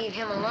ought to leave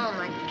him alone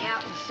like the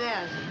captain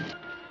says.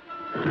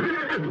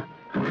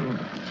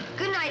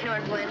 Good night,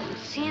 North Wind.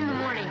 See you in the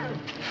morning.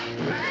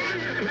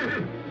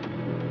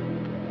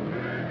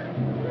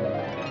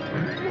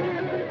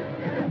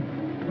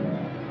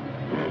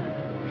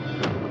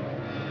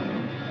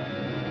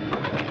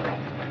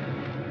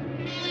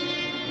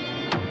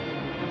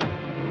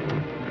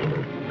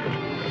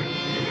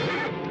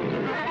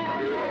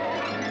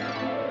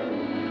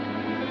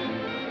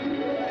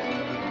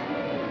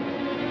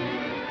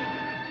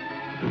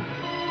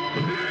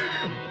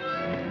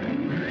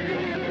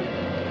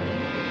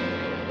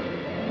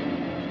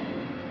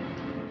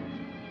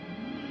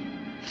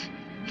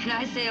 Did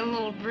I say a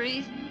little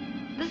breeze?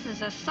 This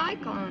is a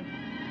cyclone.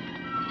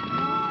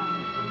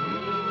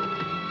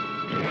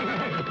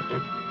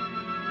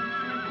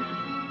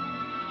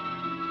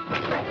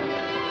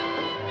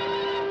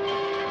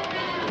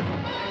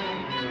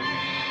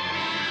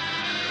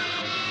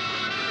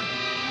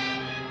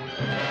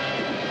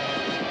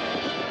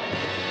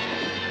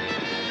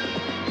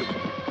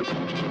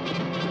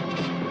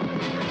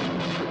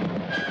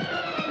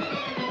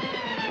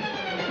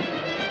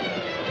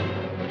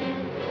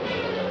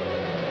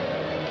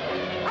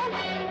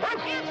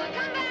 Hansel,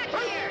 come back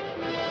here!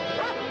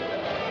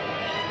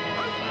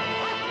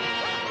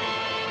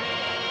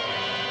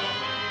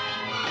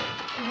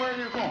 Where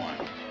are you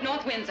going?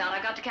 North Wind's out.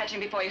 I've got to catch him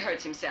before he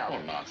hurts himself.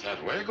 Oh, not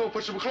that way. Go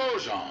put some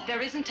clothes on.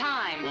 There isn't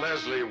time.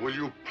 Leslie, will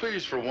you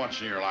please, for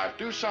once in your life,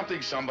 do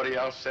something somebody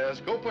else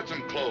says? Go put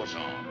some clothes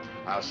on.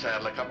 I'll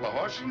saddle a couple of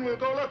horses and we'll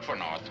go look for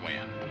North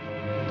Wind.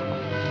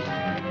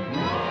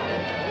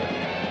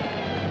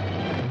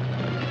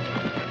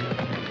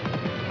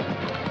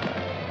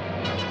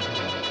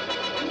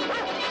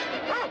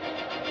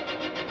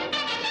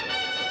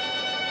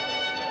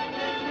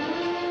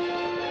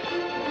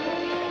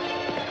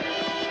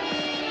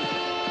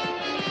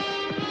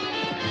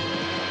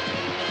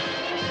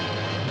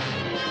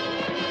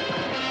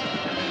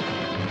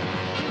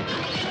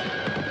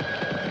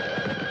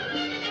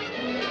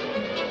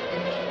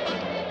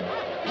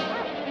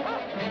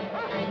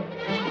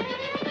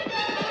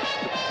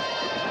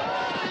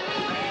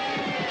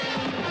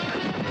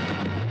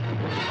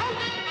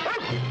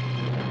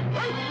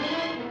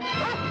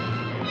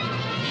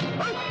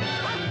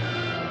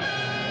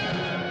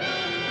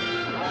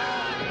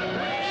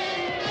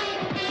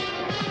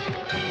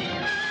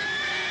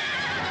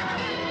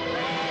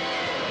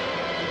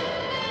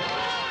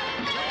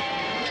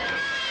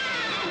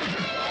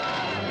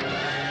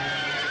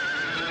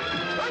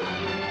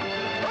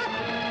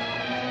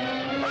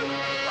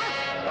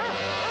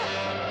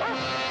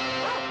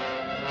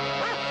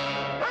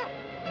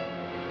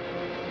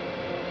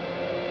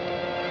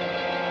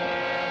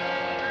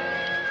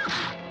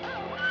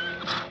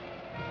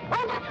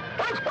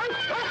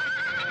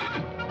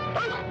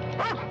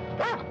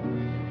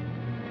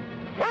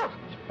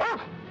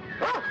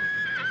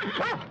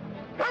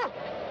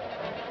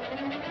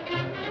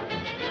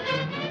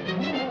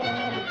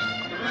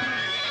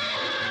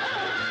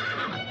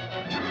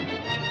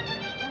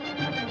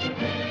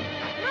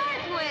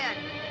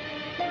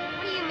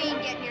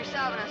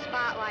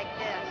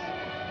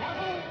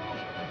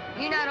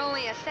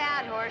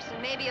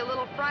 And maybe a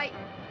little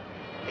frightened,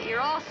 but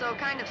you're also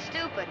kind of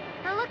stupid.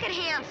 Now look at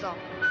Hansel.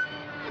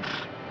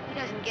 He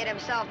doesn't get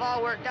himself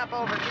all worked up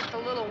over just a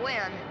little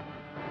wind.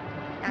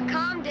 Now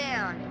calm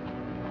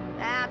down.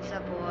 That's a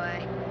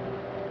boy.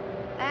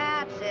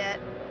 That's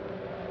it.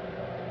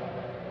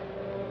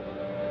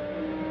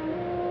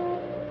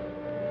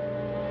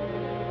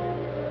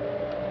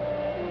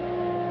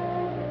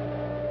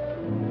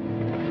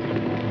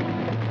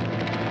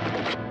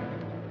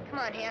 Come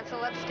on, Hansel,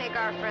 let's take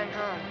our friend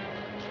home.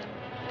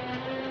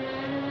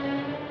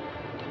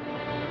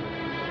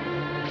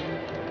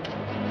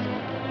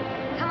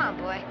 Come on,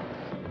 boy.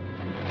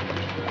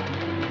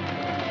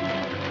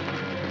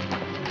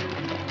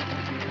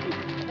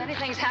 If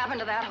anything's happened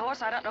to that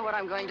horse, I don't know what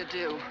I'm going to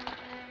do.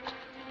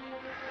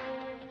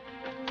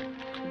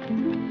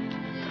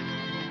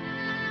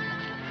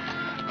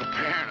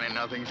 Apparently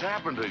nothing's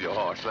happened to your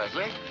horse,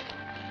 Leslie.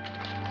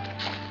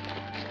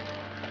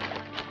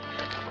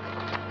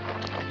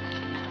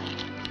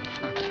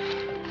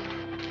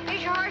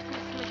 Here's your horse,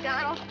 Mrs.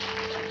 McDonald.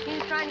 He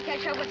was trying to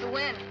catch up with the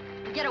wind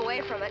and get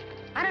away from it.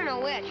 I don't know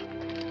which.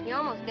 He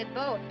almost did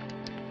both.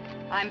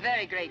 I'm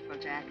very grateful,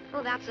 Jack.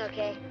 Oh, that's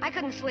okay. I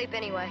couldn't sleep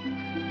anyway.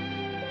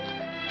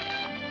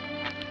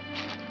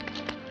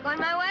 Going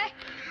my way?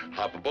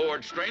 Hop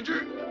aboard,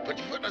 stranger. Put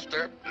your foot in the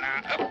stirrup.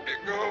 Now, up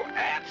you go,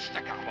 and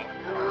stick out.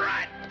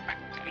 Right.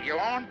 You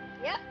on?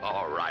 Yep.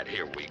 All right,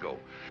 here we go.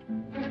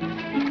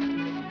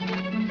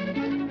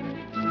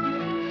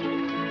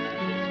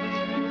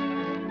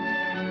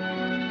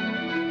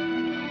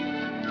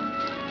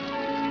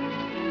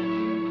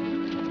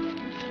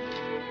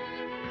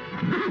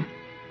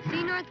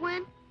 See, North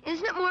Wind?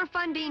 Isn't it more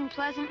fun being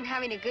pleasant and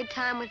having a good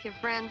time with your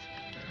friends?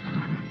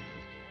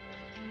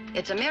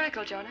 It's a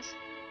miracle, Jonas.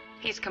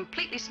 He's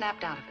completely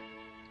snapped out of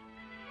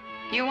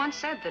it. You once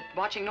said that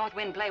watching North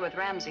Wind play with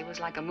Ramsey was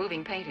like a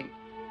moving painting.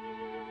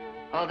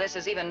 Oh, this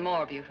is even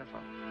more beautiful.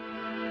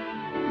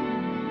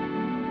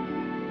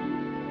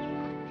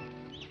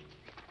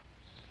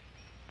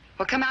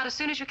 Well, come out as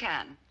soon as you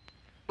can.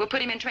 We'll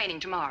put him in training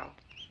tomorrow.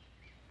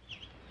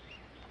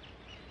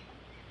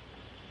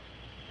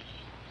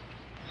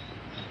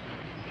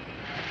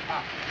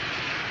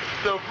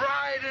 The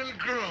bride and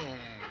groom.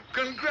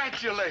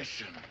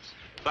 Congratulations.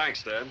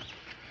 Thanks, Dad.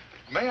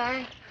 May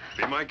I?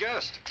 Be my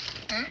guest.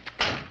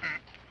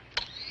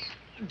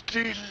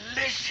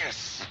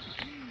 Delicious.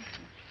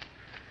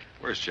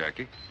 Where's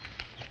Jackie?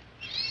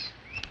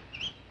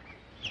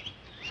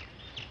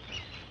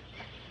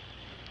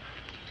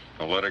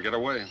 Don't let her get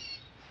away.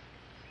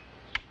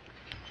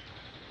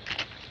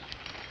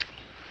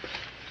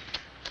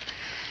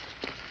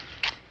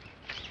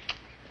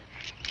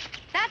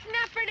 That's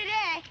enough for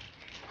today.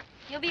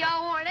 You'll be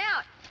all worn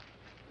out.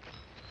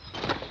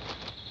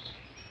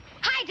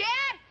 Hi,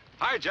 Dad!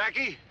 Hi,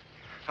 Jackie.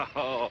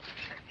 Oh,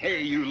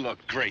 hey, you look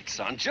great,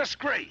 son. Just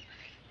great.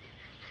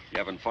 You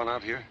having fun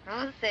out here?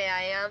 I'll say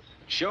I am.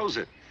 Shows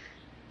it.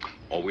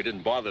 Oh, we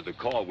didn't bother to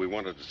call. We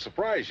wanted to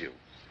surprise you.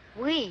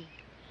 We?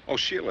 Oh,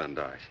 Sheila and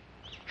I.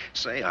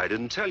 Say, I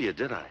didn't tell you,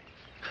 did I?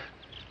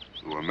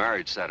 We were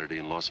married Saturday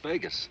in Las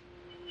Vegas.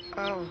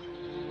 Oh.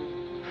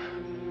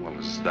 Well,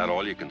 is that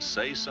all you can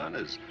say, son?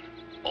 Is,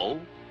 oh?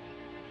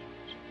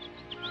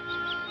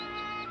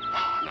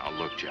 Now,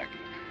 look, Jackie.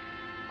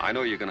 I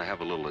know you're going to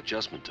have a little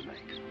adjustment to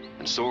make,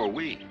 and so are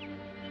we.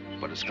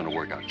 But it's going to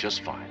work out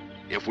just fine,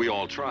 if we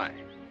all try.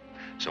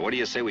 So what do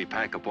you say we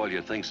pack up all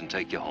your things and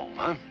take you home,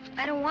 huh?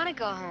 I don't want to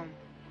go home.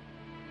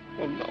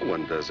 Well, no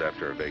one does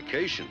after a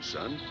vacation,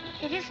 son.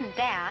 It isn't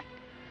that.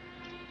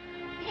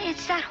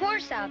 It's that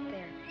horse out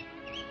there.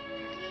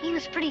 He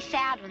was pretty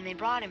sad when they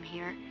brought him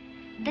here.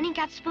 Then he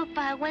got spooked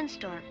by a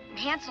windstorm, and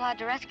Hansel had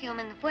to rescue him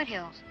in the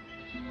foothills.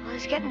 Well,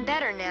 he's getting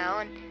better now,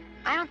 and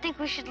I don't think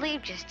we should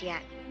leave just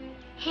yet.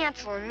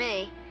 Hansel and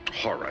me.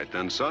 All right,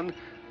 then, son.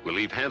 We'll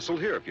leave Hansel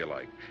here if you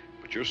like.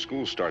 But your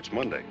school starts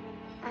Monday.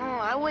 Oh,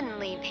 I wouldn't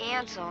leave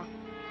Hansel.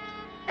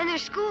 And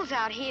there's schools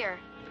out here.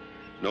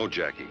 No,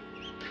 Jackie.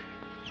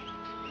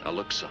 Now,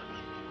 look, son.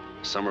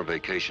 Summer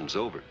vacation's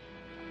over.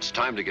 It's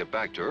time to get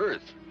back to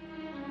Earth.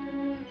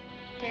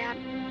 Dad,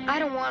 I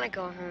don't want to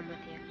go home with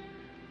you.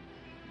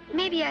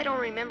 Maybe I don't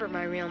remember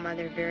my real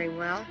mother very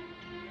well.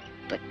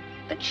 But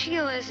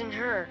Sheila isn't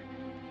her.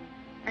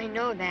 I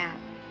know that.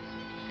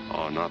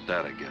 Oh, not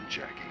that again,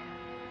 Jackie.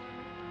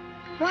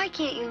 Why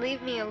can't you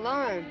leave me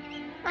alone?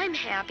 I'm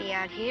happy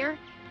out here.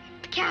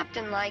 The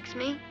captain likes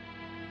me.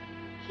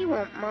 He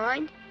won't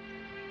mind.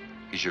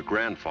 He's your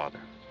grandfather,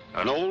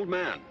 an old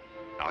man.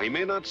 Now, he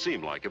may not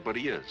seem like it, but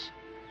he is.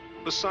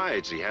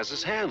 Besides, he has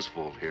his hands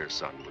full here,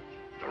 son, with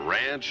the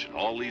ranch and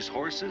all these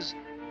horses.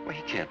 Well,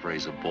 he can't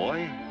raise a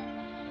boy.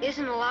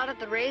 Isn't a lot of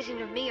the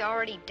raising of me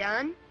already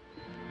done?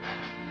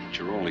 But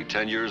you're only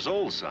 10 years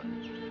old,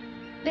 son.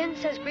 Ben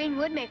says green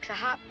wood makes a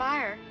hot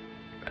fire.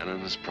 Ben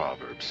and his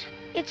proverbs.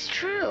 It's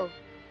true.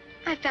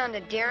 I found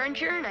a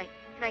derringer and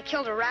I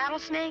killed a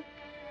rattlesnake.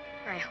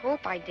 I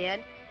hope I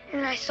did.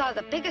 And I saw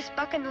the biggest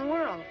buck in the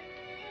world.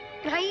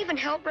 And I even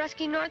helped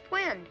rescue North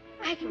Wind.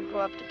 I can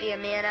grow up to be a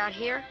man out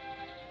here.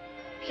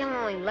 If he'll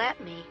only let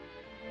me.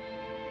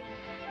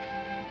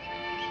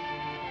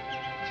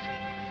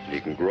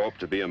 You can grow up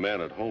to be a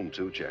man at home,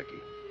 too,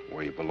 Jackie,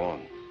 where you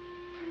belong.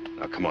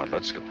 Now, come on,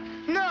 let's go.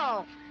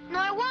 No,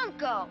 I won't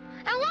go.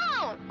 I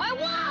won't!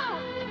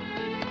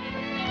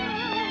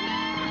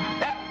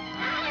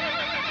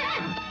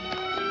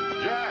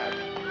 Jack!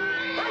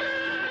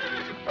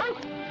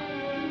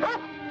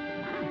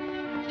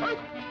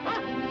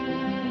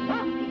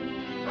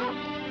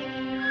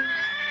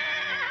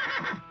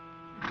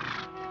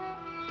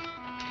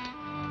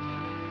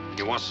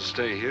 He wants to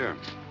stay here.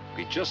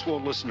 He just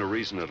won't listen to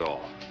reason at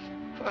all.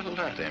 Well,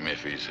 let him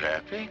if he's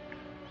happy.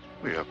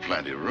 We have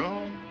plenty of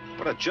room.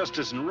 But it just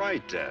isn't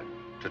right, Dad,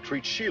 to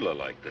treat Sheila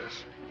like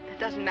this. It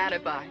doesn't matter,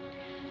 Bart.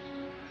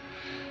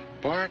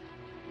 Bart,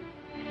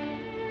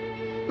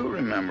 you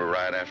remember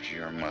right after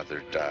your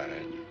mother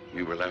died,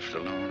 you were left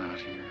alone out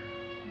here?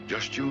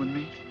 Just you and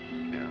me?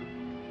 Yeah.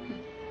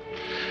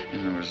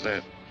 And there was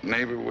that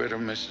neighbor widow,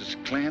 Mrs.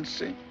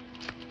 Clancy.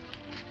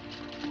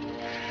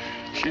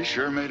 She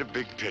sure made a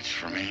big pitch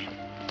for me.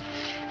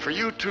 For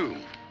you, too.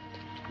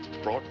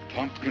 Brought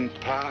pumpkin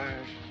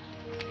pies,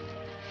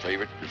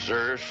 favorite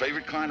preserves,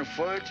 favorite kind of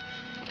fudge.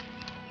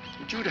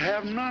 But you'd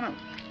have none of it,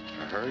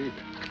 or her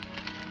either.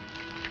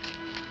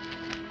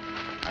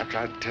 I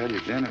tried to tell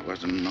you then it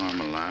wasn't a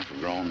normal life, a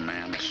grown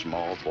man, a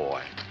small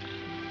boy.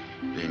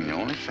 Being the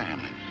only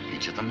family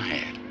each of them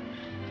had.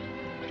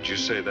 Did you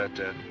say that,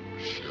 Dad?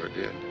 Sure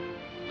did.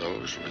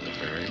 Those were the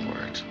very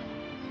words.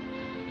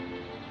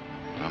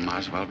 But I might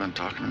as well have been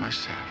talking to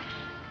myself.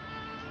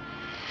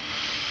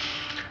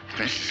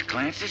 Mrs.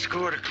 Clancy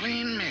scored a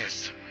clean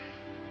miss.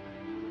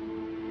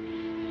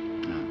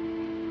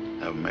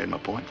 No, haven't made my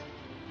point.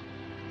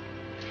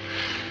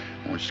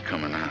 I want you to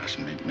come in the house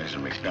and meet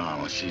Mrs.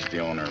 McDonald. She's the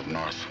owner of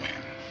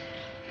Northwind.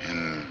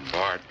 And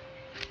Bart,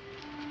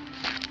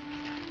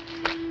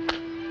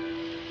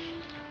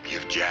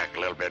 give Jack a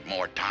little bit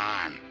more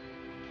time.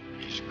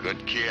 He's a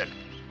good kid.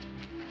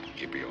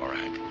 He'll be all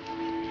right.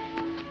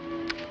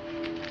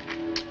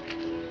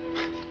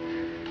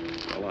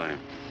 Well,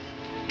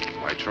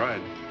 I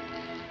tried.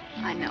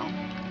 I know.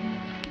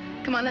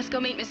 Come on, let's go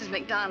meet Mrs.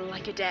 McDonald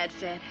like your dad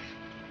said.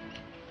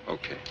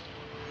 Okay.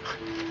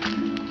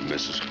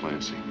 Mrs.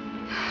 Clancy.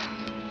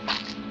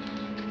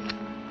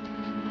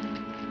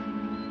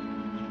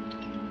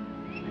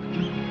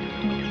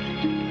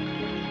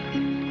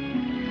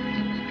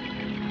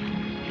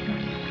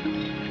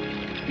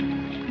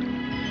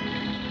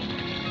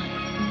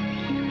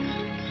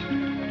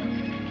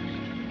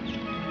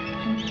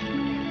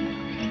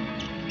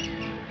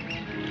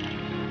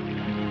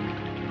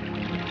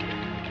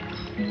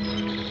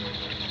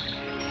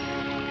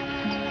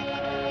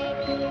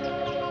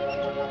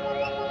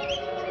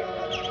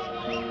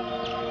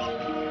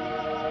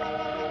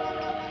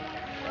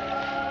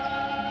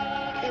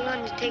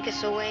 Take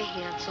us away,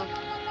 Hansel.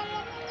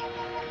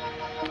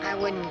 I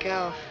wouldn't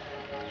go.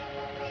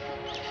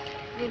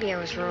 Maybe I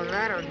was wrong,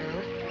 I don't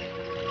know.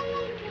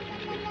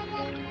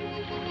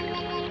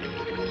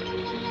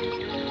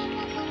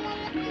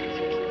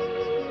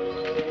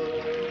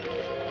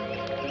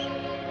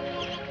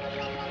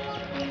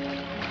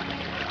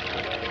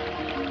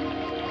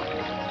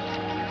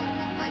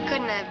 Why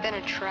couldn't I have been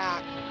a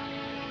trap?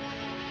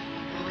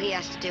 All he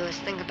has to do is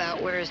think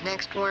about where his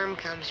next worm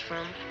comes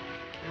from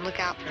and look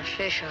out for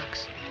fish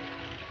hooks.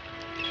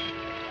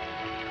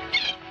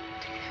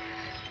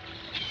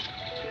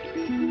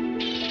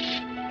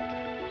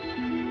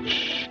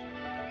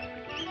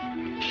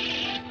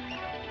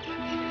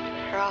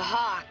 Or a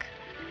hawk.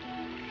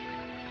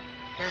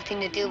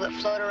 Nothing to do but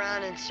float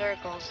around in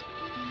circles,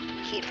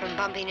 keep from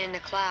bumping into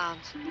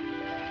clouds.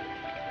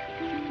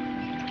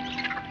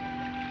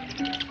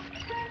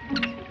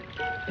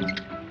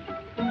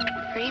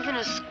 Or even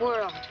a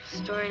squirrel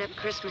storing up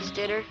Christmas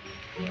dinner,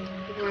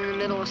 even in the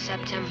middle of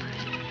September.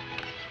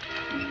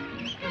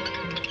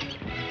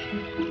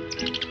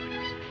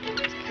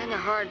 It's kind of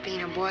hard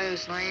being a boy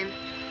who's lame,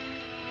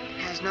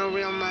 has no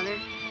real mother.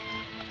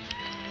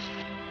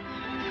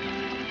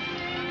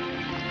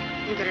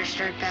 You better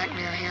start back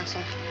now,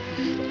 Hansel.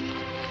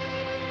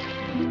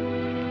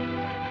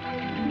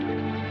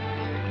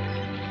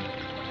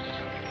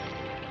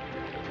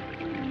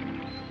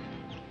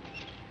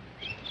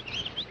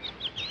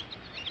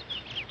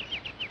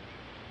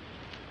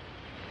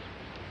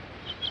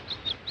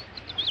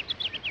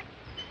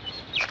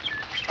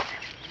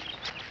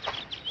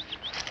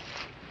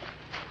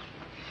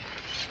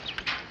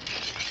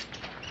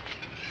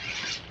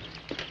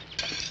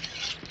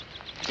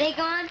 They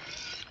gone?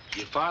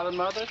 Your father and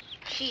mother?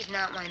 She's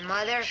not my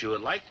mother. She would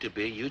like to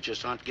be. You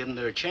just aren't giving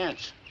her a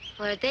chance.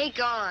 Well, are they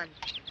gone?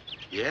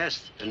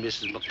 Yes, and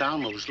Mrs.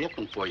 McDonald was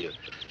looking for you.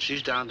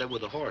 She's down there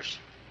with a horse.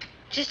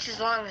 Just as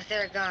long as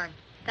they're gone.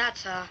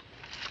 That's all.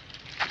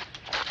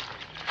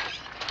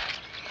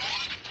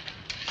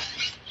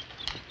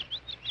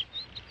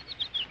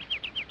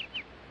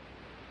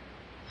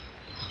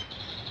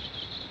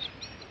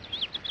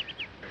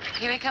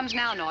 Here he comes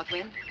now, North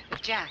Wind,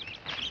 with Jack.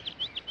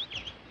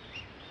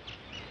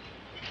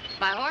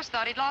 My horse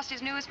thought he'd lost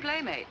his newest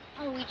playmate.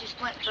 Oh, we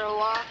just went for a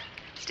walk.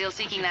 Still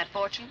seeking that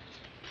fortune?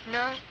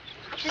 No,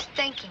 just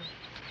thinking.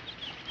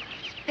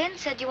 Ben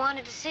said you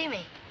wanted to see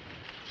me.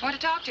 I want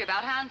to talk to you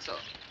about Hansel.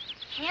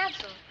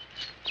 Hansel?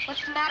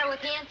 What's the matter with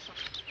Hansel?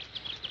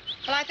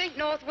 Well, I think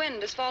North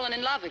Wind has fallen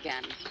in love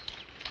again.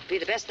 It'd be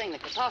the best thing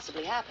that could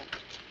possibly happen.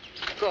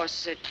 Of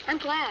course, I'm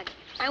glad.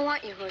 I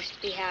want your horse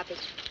to be happy.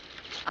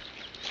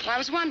 Well, I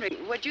was wondering,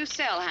 would you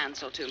sell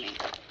Hansel to me?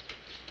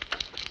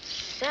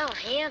 Sell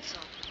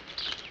Hansel?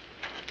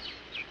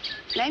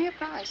 Name your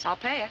price. I'll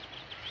pay it.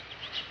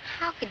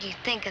 How could you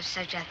think of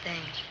such a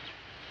thing?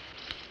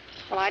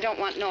 Well, I don't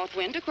want North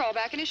Wind to crawl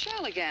back in his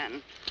shell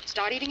again.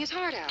 Start eating his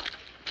heart out.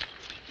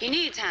 He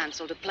needs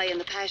Hansel to play in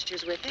the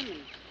pastures with him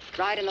and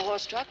ride in the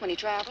horse truck when he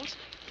travels,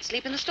 and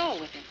sleep in the stall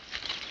with him.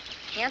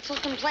 Hansel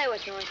can play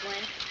with North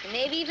Wind, and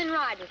maybe even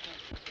ride with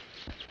him.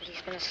 But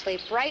he's going to sleep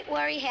right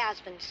where he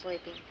has been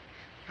sleeping,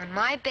 on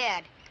my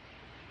bed.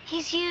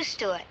 He's used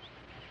to it.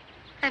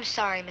 I'm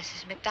sorry,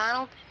 Mrs.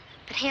 McDonald,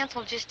 but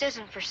Hansel just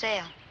isn't for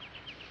sale.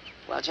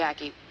 Well,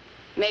 Jackie,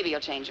 maybe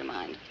you'll change your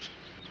mind.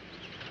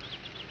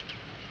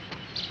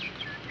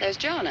 There's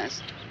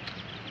Jonas.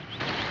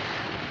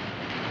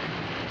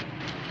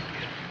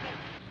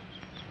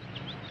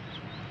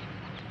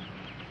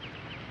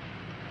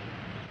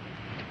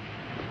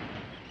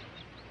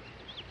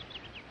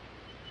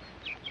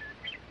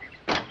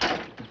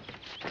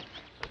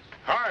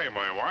 Hi,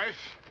 my wife.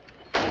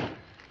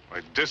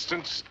 My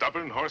distant,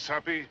 stubborn,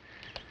 horse-happy,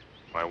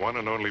 my one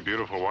and only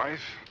beautiful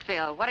wife.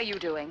 Phil, what are you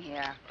doing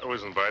here? I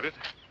was invited.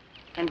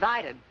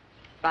 Invited?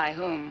 By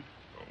whom?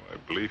 Oh, I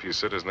believe he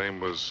said his name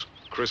was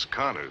Chris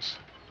Connors.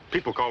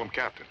 People call him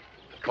Captain.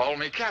 Call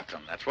me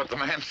Captain. That's what the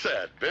man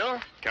said. Bill?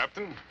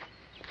 Captain?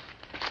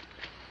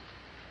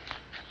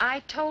 I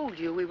told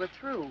you we were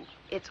through.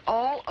 It's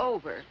all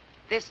over.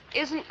 This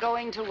isn't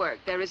going to work.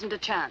 There isn't a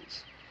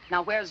chance.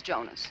 Now, where's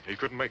Jonas? He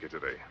couldn't make it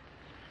today.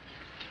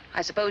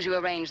 I suppose you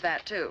arranged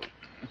that, too.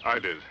 I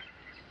did.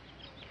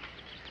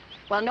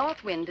 Well,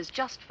 North Wind is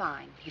just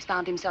fine. He's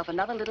found himself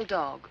another little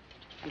dog.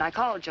 And I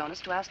called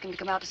Jonas to ask him to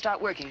come out to start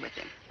working with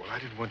him. Well, I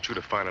didn't want you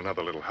to find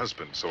another little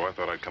husband, so I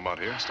thought I'd come out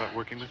here and start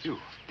working with you.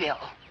 Bill.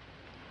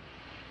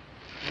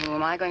 Oh,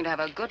 am I going to have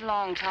a good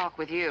long talk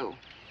with you?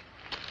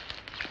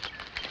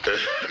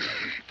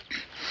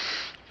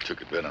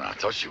 Took it better than I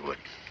thought you would.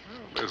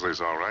 Well,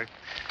 Leslie's all right.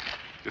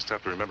 Just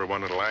have to remember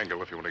one little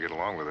angle if you want to get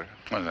along with her.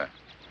 What's that?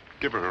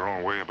 Give her her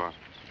own way about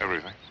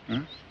everything.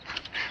 Hmm?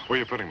 Where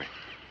are you putting me?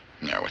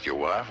 Yeah, with your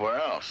wife. Where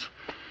else?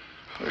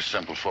 We're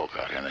simple folk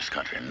out here in this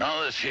country. None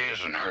of this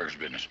his and hers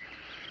business.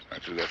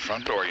 Right through that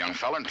front door, young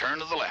fella, and turn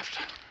to the left.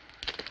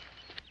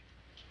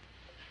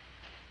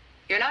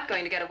 You're not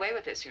going to get away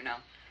with this, you know.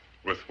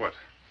 With what?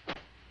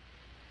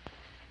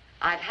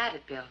 I've had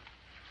it, Bill.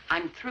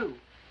 I'm through.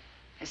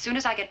 As soon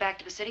as I get back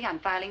to the city, I'm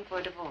filing for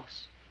a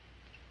divorce.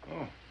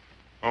 Oh.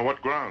 On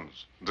what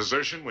grounds?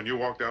 Desertion when you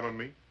walked out on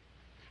me?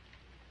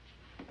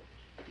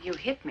 You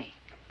hit me.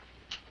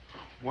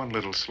 One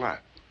little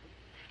slap.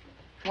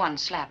 One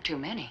slap too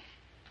many.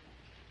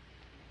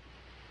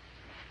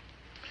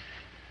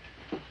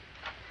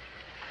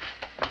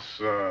 It's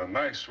a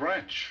nice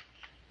ranch.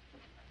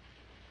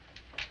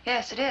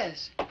 Yes, it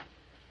is.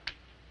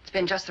 It's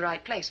been just the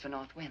right place for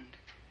North Wind.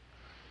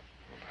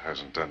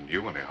 hasn't done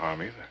you any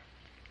harm either.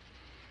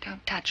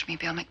 Don't touch me,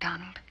 Bill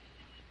McDonald.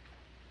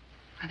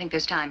 I think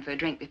there's time for a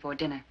drink before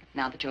dinner,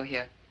 now that you're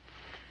here.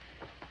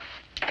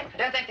 I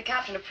don't think the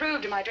captain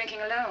approved of my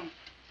drinking alone.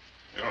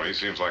 You know, he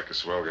seems like a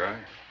swell guy.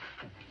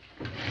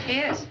 He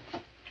is.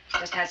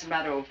 Just has some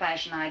rather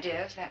old-fashioned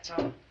ideas, that's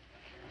all.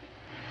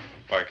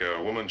 Like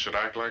a woman should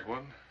act like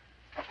one?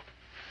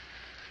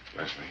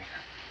 Leslie.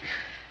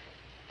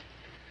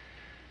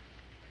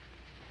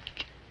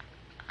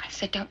 I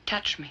said don't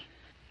touch me.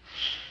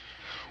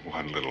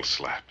 One little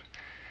slap.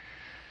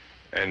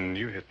 And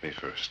you hit me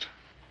first.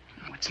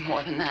 Oh, it's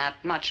more than that,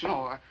 much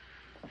more.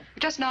 We're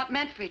just not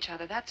meant for each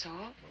other, that's all.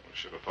 Well, I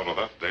should have thought of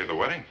that day of the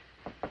wedding.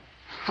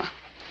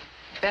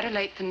 Better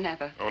late than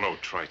never. Oh, no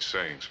trite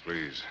sayings,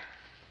 please.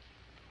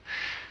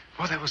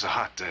 Well, that was a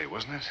hot day,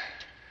 wasn't it?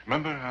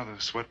 Remember how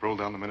the sweat rolled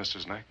down the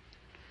minister's neck?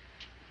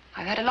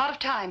 I've had a lot of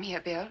time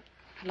here, Bill.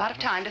 A lot of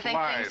time to think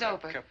things that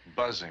over. kept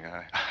buzzing.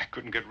 I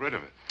couldn't get rid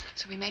of it.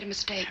 So we made a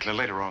mistake. And then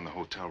later on, in the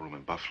hotel room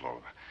in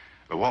Buffalo,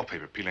 the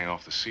wallpaper peeling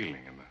off the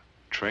ceiling and the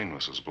train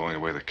whistles blowing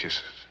away the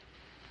kisses.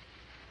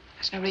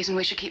 There's no reason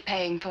we should keep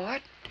paying for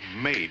it.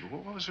 Maid,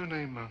 what was her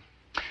name?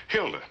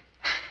 Hilda.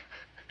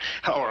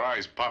 How her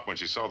eyes popped when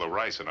she saw the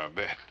rice in our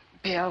bed.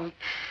 Bill.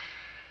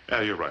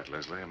 Yeah, you're right,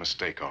 Leslie. A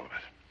mistake, all of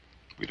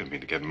it. We didn't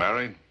mean to get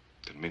married.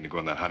 Didn't mean to go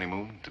on that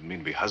honeymoon. Didn't mean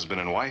to be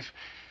husband and wife.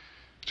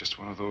 Just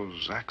one of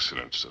those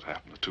accidents that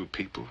happen to two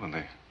people when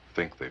they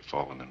think they've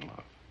fallen in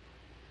love.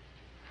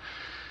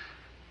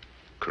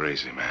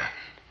 Crazy man.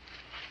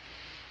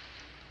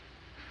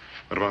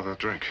 What about that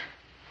drink?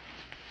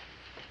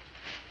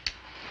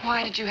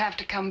 Why did you have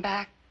to come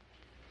back?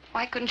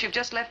 Why couldn't you have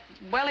just left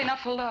well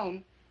enough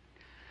alone?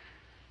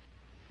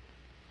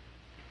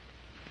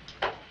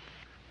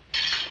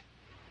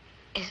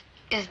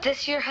 Is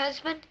this your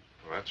husband?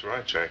 Well, that's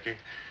right, Jackie.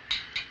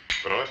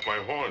 But I left my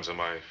horns and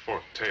my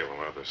forked tail in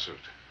my other suit.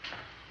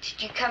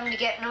 Did you come to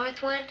get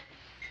Northwind?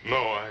 No,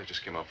 I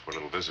just came up for a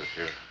little visit.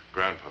 Your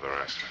grandfather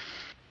asked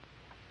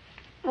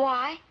me.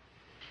 Why?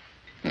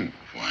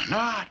 Why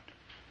not?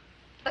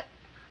 But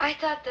I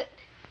thought that...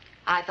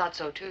 I thought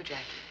so too,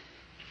 Jackie.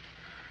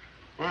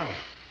 Well,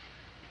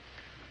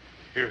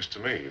 here's to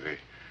me, the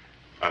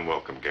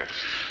unwelcome guest.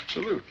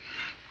 Salute.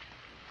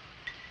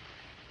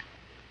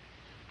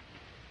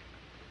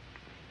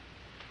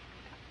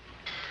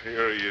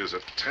 Here he is, a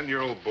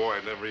 10-year-old boy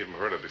I'd never even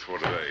heard of before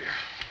today.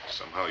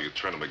 Somehow you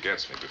turned him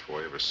against me before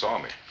he ever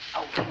saw me.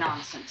 Oh,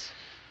 nonsense.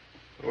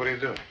 What are you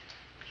doing?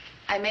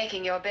 I'm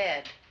making your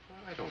bed.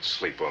 I don't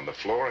sleep on the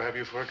floor. Have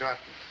you forgotten?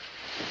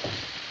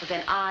 Well,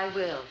 then I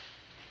will.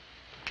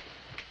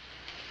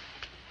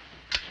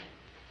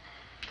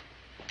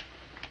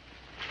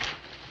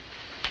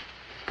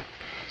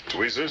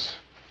 Tweezers?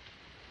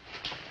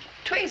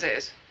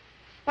 Tweezers?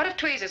 What have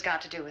tweezers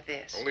got to do with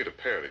this? Only to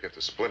pare to get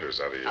the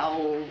splinters out of you.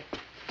 Oh.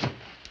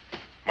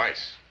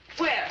 Mice.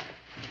 Where?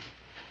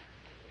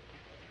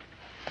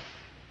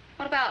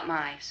 What about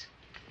mice?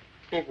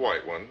 Little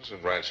white ones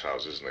in ranch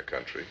houses in the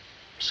country,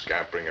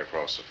 scampering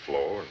across the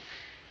floor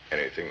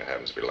and anything that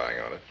happens to be lying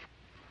on it.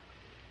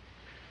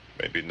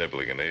 Maybe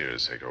nibbling an ear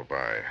as they go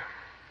by.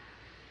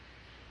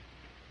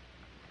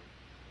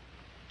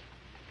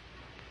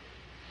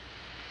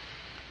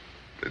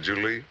 Did you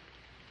leave?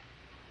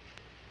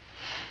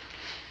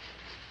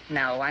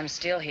 No, I'm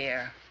still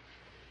here.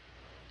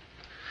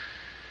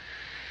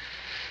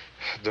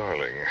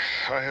 Darling,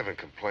 I haven't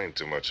complained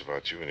too much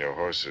about you and your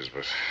horses,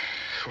 but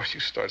when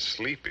you start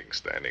sleeping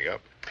standing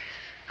up...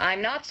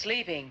 I'm not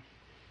sleeping.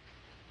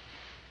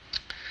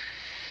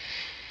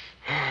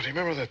 Oh, do you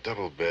remember that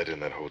double bed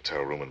in that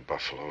hotel room in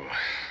Buffalo?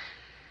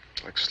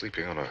 Like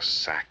sleeping on a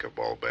sack of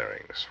ball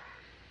bearings.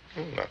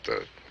 Not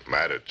that it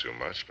mattered too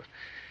much, but...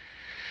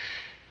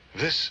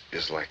 This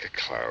is like a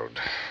cloud.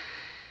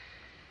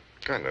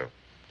 Kind of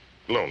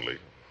lonely.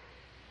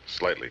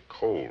 Slightly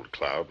cold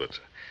cloud, but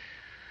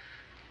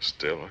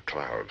still a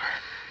cloud.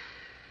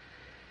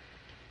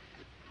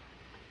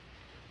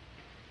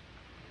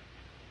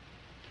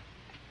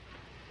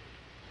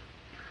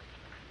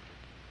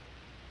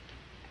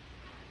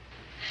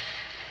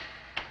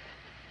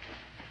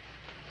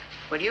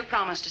 Will you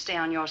promise to stay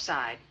on your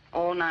side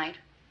all night?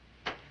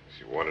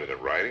 You wanted it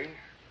in writing?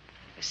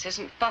 This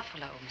isn't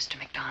Buffalo, Mr.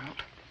 McDonald.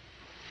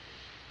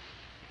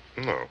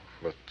 No,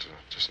 but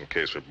just in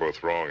case we're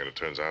both wrong and it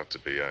turns out to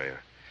be, I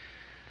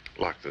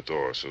locked the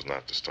door so as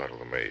not to startle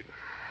the maid.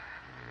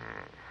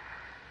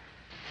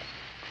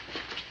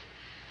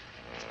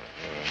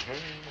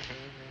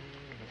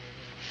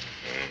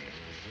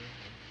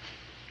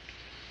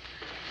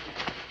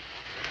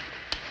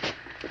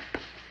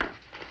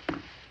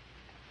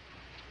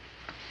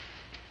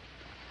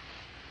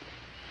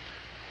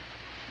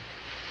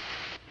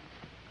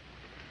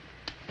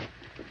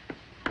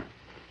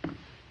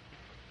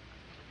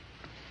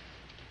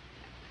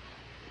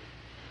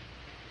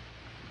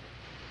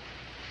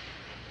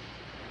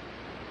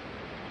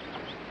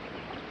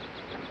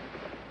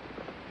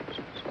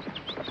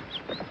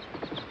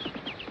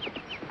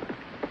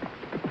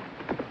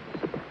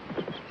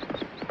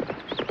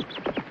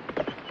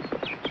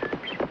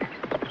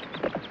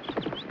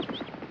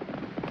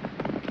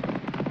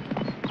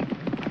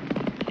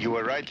 You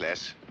were right,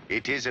 Les.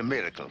 It is a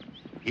miracle.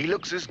 He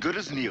looks as good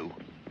as new.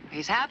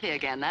 He's happy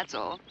again, that's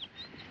all.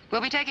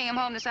 We'll be taking him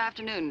home this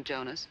afternoon,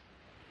 Jonas.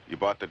 You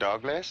bought the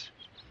dog, Les?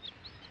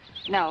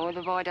 No,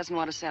 the boy doesn't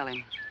want to sell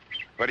him.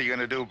 What are you going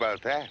to do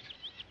about that?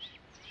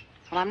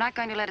 Well, I'm not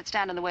going to let it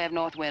stand in the way of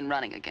North Wind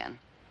running again.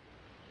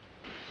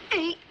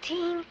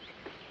 18,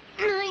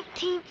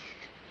 19,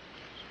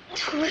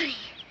 20.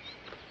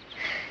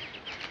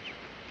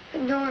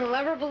 No one will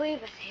ever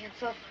believe us,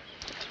 Hansel.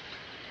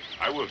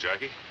 I will,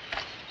 Jackie.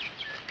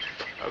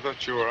 I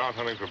thought you were out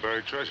hunting for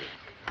buried treasure.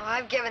 Oh,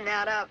 I've given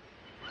that up.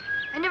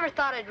 I never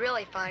thought I'd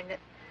really find it.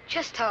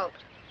 Just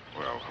hoped.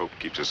 Well, hope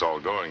keeps us all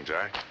going,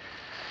 Jack.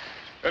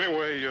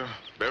 Anyway,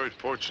 buried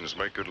fortunes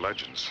make good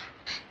legends.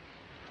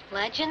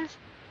 Legends?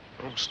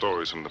 Oh,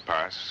 stories from the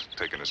past,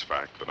 taken as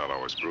fact, but not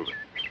always proven.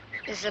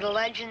 Is it a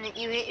legend that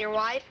you hit your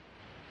wife?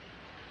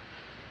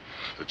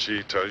 Did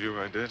she tell you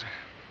I did?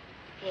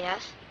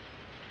 Yes.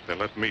 Then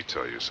let me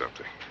tell you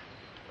something.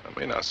 I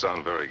may not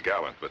sound very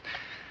gallant, but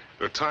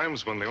there are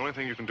times when the only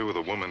thing you can do with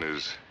a woman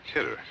is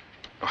hit her.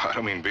 Oh, I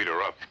don't mean beat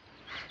her up.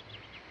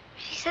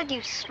 She said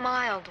you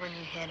smiled when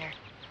you hit her.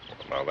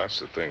 Well, now, that's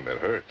the thing that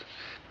hurt.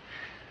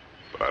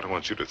 But I don't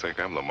want you to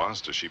think I'm the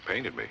monster she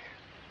painted me.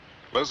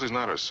 Leslie's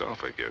not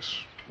herself, I guess.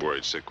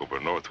 Worried sick over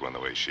Northwind the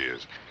way she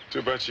is.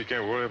 Too bad she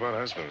can't worry about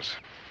husbands.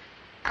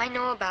 I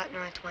know about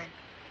Northwind.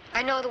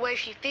 I know the way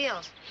she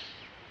feels.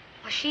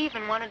 Well, she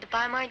even wanted to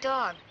buy my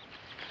dog.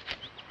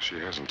 She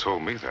hasn't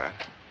told me that.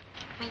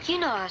 Well, you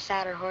know how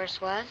sad her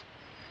horse was.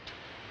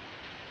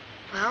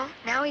 Well,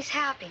 now he's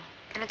happy,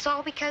 and it's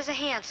all because of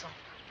Hansel.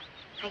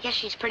 I guess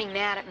she's pretty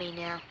mad at me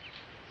now.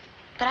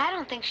 But I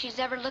don't think she's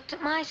ever looked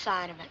at my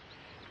side of it.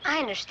 I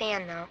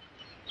understand, though.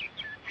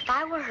 If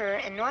I were her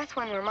and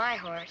Northwind were my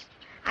horse,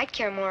 I'd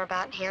care more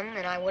about him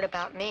than I would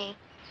about me.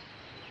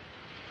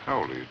 How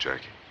old are you,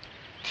 Jackie?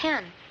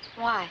 10.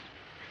 Why?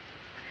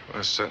 Well,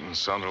 that sentence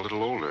sounded a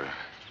little older.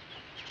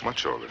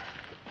 Much older.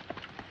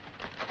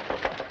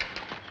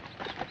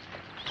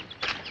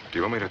 Do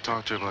you want me to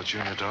talk to her about you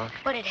and your dog?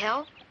 Would it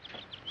help?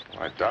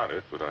 I doubt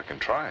it, but I can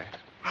try.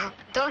 Well,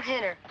 don't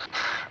hit her.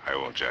 I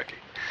won't, Jackie.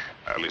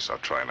 At least I'll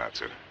try not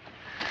to.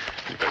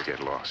 You better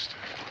get lost.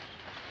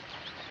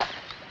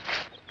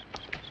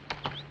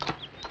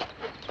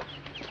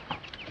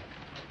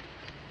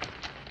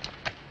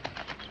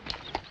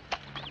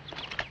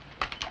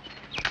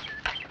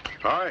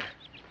 Hi.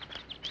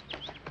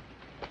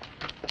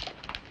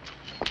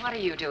 What are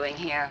you doing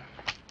here?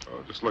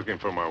 Oh, just looking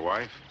for my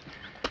wife.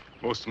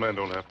 Most men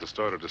don't have to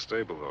start at the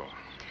stable, though.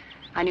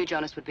 I knew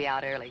Jonas would be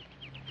out early.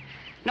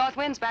 North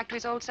Wind's back to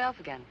his old self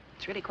again.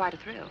 It's really quite a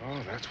thrill.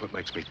 Oh, that's what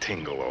makes me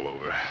tingle all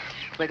over.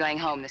 We're going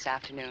home this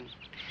afternoon.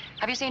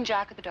 Have you seen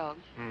Jack or the dog?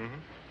 Mm-hmm.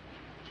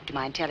 Do you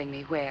mind telling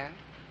me where?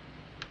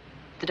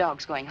 The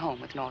dog's going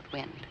home with North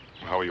Wind.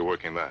 How are you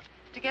working that?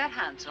 To get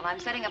Hansel, I'm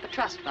setting up a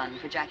trust fund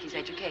for Jackie's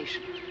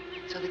education.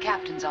 So the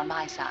captain's on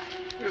my side.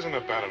 Isn't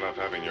it bad enough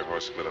having your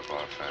horse split up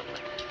our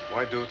family?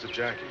 Why do it to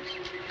Jackie's?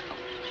 Oh,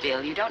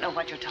 Bill, you don't know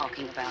what you're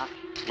talking about.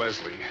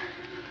 Leslie,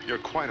 you're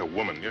quite a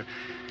woman. You're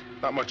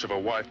not much of a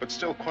wife, but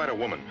still quite a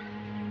woman.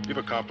 You've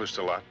accomplished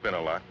a lot, been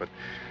a lot, but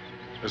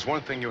there's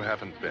one thing you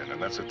haven't been,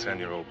 and that's a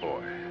 10-year-old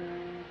boy.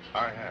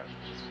 I have.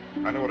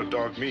 I know what a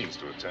dog means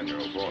to a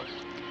 10-year-old boy.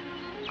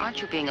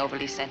 Aren't you being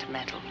overly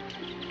sentimental?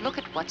 Look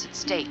at what's at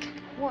stake.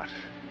 What?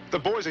 The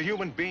boy's a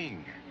human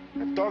being.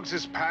 That dog's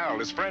his pal,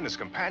 his friend, his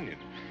companion.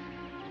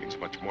 Means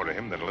much more to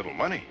him than a little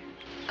money.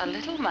 A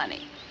little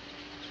money?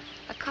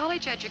 A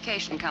college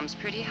education comes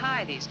pretty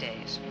high these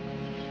days.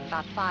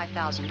 About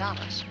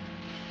 $5,000.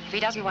 If he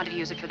doesn't want to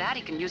use it for that,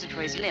 he can use it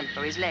for his limp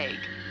or his leg.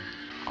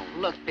 Oh,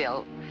 look,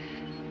 Bill.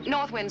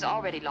 Northwind's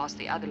already lost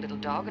the other little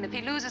dog, and if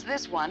he loses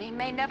this one, he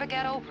may never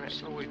get over it.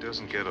 So he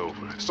doesn't get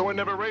over it. So he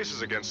never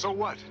races again. So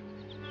what?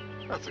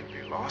 Nothing to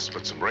be lost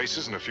but some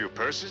races and a few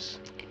purses.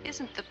 It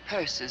isn't the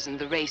purses and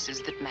the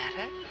races that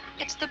matter.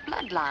 It's the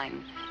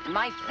bloodline. And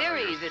my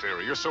theory that...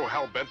 Theory? You're so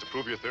hell-bent to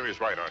prove your theory is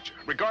right, aren't you?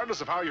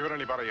 Regardless of how you hurt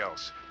anybody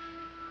else.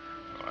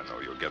 Oh, I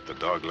know you'll get the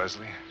dog,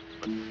 Leslie.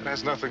 But it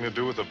has nothing to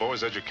do with the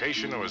boy's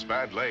education or his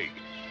bad leg.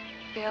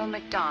 Bill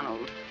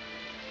McDonald,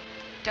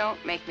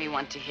 don't make me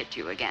want to hit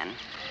you again.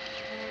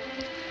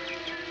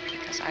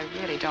 Because I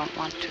really don't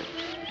want to.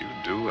 You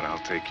do, and I'll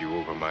take you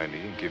over my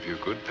knee and give you a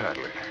good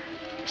paddling.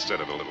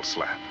 Instead of a little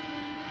slap.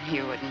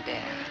 You wouldn't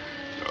dare.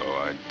 Oh,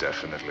 I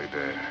definitely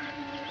dare.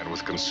 And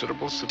with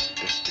considerable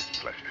sadistic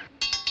pleasure.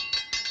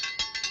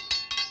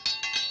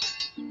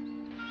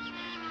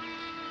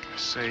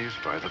 Saved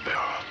by the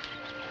bell.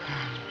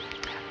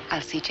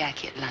 I'll see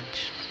Jackie at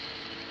lunch.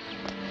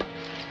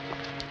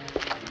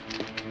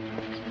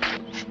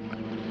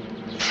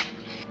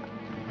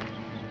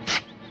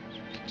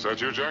 Is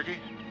that you, Jackie?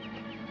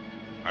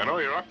 I know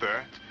you're up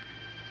there.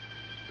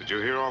 Did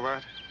you hear all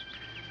that?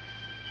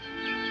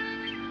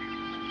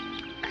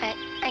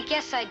 I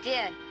guess I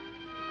did.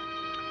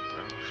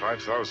 Well,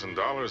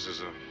 $5,000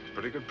 is a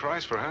pretty good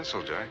price for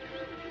Hansel, Jack.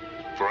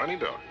 For any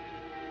dog.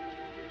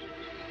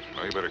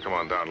 Well, you better come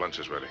on down. Lunch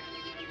is ready.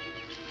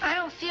 I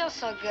don't feel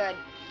so good.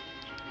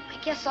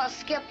 I guess I'll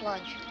skip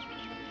lunch.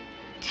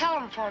 Tell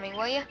them for me,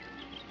 will you?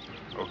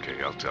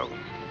 Okay, I'll tell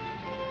them.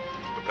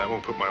 But that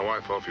won't put my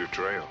wife off your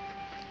trail.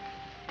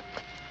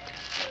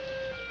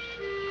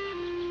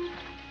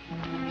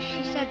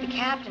 She said the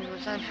captain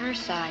was on her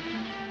side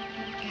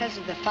because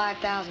of the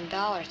 $5,000,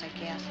 I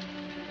guess.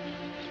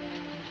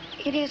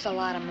 It is a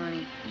lot of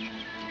money.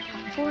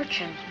 A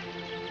fortune.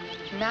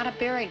 Not a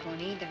buried one,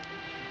 either.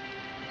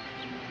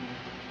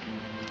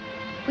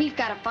 We've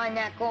got to find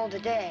that gold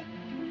today.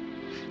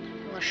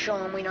 We'll show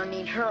them we don't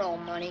need her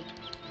old money.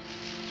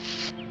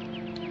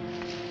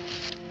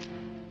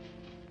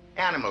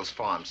 Animals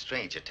form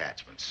strange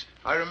attachments.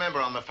 I remember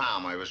on the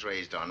farm I was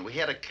raised on, we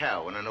had a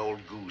cow and an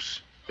old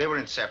goose. They were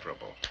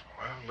inseparable.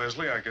 Well,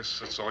 Leslie, I guess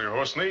that's all your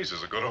horse needs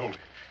is a good old...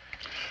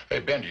 Hey,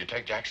 Ben, did you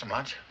take Jack some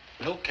lunch?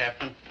 No,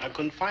 Captain. I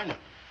couldn't find him.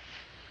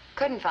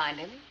 Couldn't find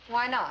him?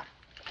 Why not?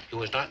 He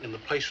was not in the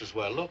places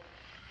where I looked.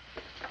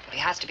 He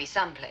has to be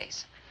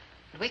someplace.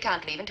 And we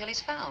can't leave until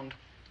he's found.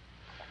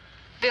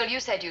 Bill,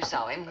 you said you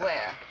saw him.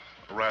 Where?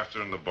 A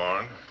rafter in the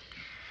barn.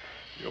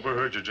 He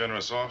overheard your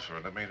generous offer,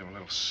 and that made him a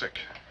little sick.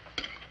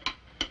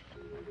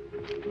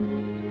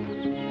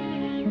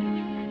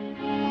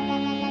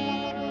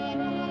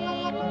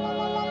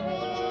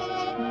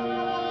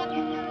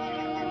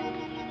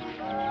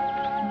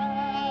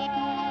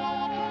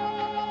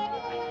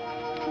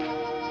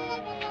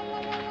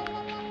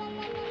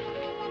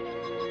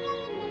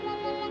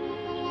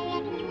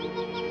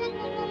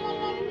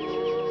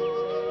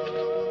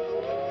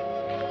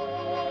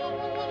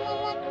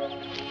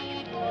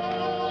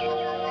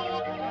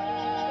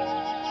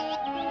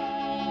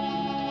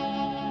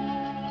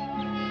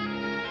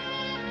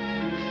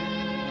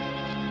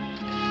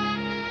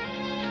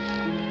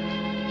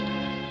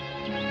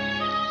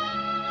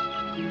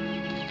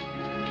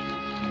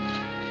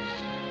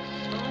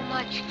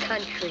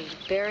 Country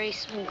to bury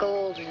some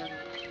gold in.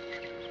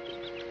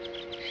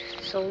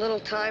 So little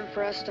time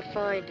for us to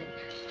find it.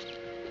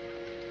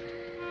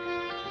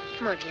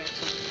 Come on,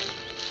 Hansel.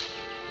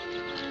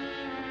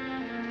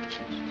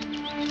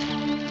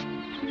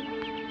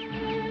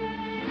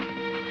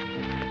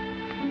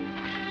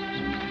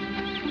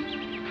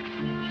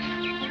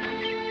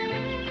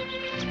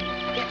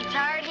 Getting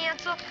tired,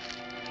 Hansel?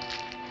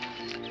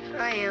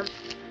 I am.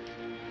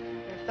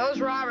 If those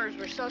robbers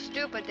were so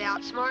stupid to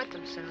outsmart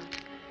themselves.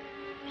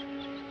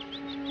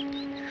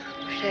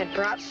 Had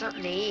brought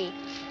something to eat.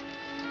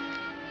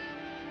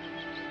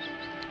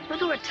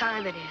 Wonder what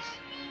time it is.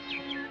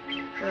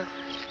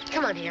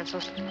 Come on,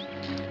 Hansel.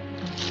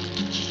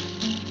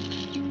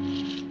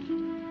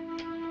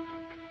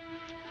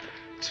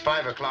 It's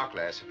 5 o'clock,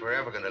 Les. If we're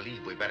ever going to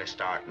leave, we better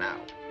start now.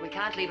 We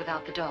can't leave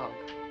without the dog.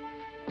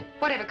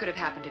 Whatever could have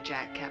happened to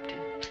Jack, Captain?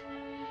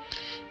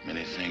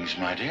 Many things,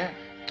 my dear.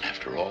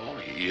 After all,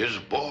 he is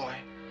a boy.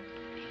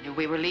 He knew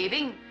we were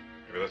leaving.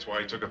 Maybe that's why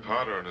he took a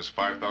powder and his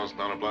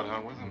 $5,000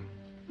 bloodhound with him.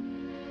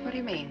 What do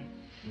you mean?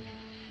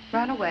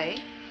 Ran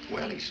away?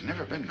 Well, he's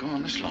never been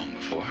gone this long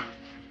before.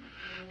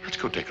 Let's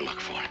go take a look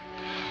for him.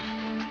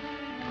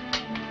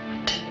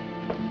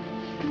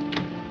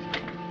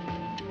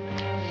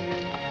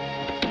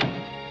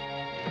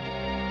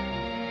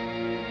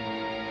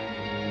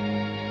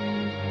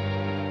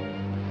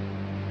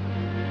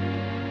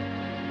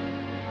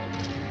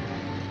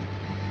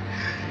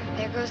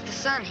 There goes the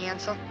sun,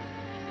 Hansel.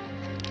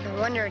 No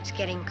wonder it's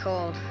getting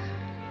cold.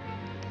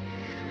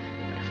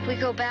 If we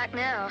go back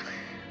now,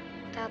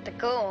 without the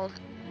gold,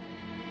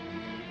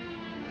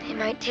 they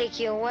might take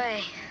you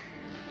away.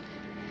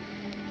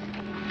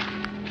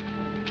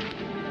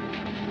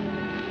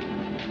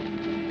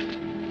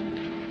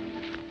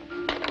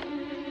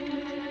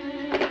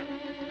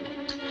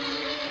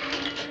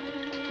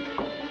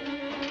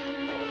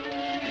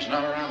 He's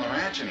not around the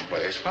ranch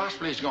anyplace.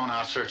 Possibly he's gone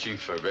out searching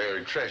for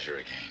buried treasure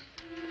again.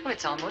 Well,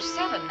 it's almost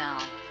 7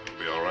 now. He'll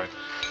be all right.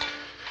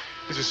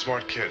 He's a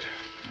smart kid.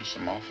 There's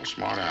some awful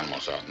smart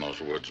animals out in those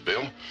woods,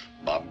 Bill.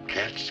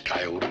 Bobcats,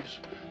 coyotes,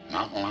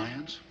 mountain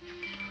lions.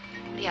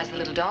 He has the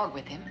little dog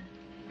with him.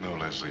 No,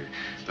 Leslie.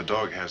 The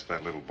dog has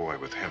that little boy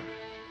with him.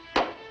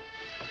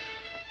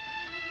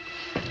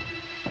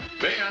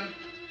 Ben!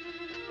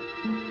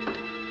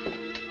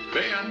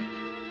 Ben!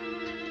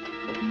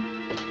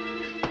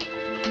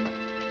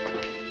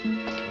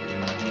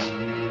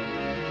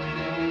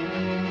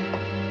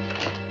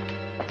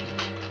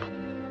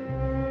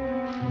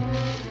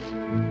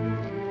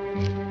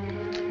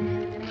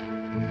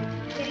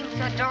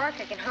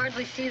 Dark, I can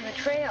hardly see the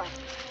trail.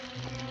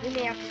 We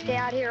may have to stay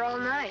out here all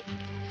night.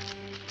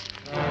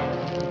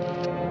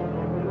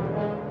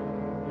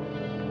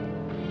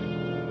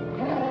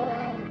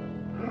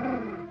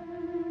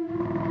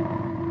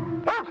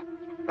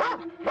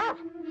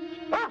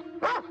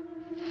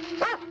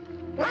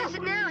 What is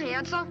it now,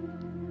 Hansel?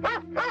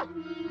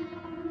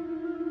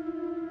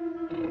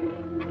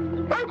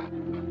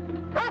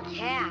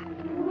 Cat.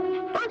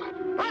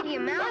 Maybe a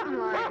mountain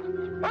lion.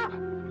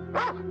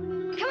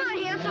 Come on,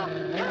 Hansel.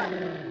 Come on.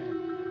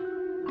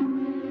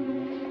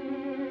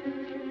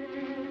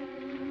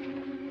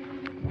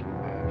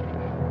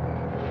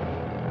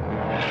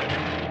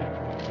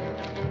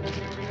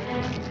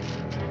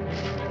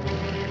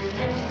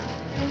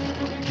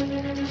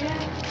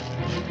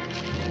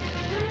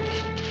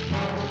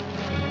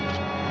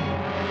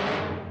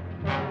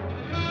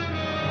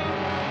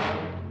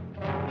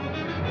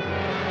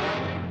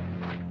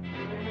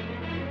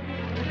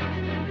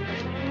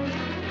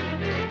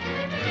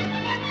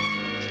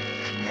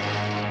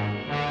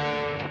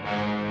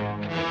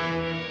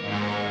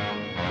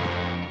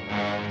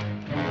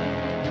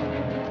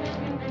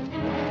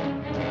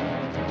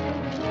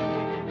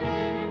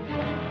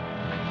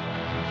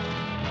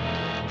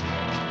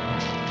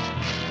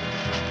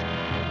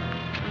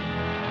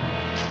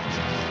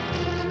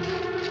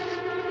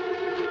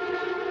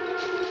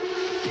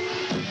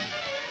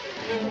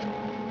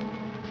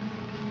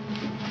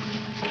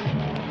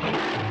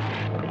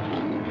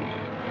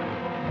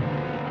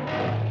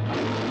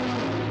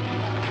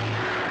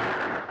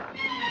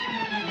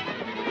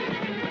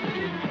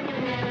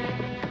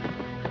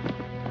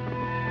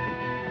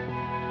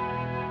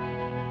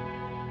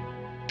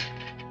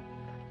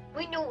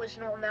 knew it was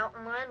an old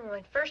mountain lion when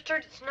I first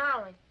heard it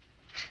snarling.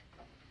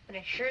 But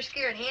it sure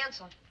scared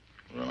Hansel.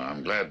 Well,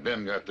 I'm glad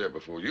Ben got there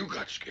before you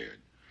got scared.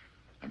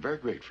 I'm very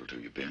grateful to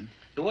you, Ben.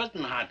 It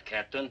wasn't hard,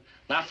 Captain.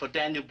 Not for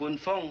Daniel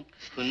Bunfong,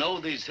 who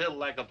knows these hills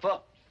like a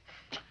book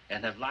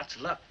and have lots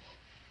of luck.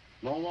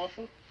 No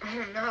waffle?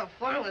 No,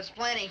 fun was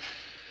plenty.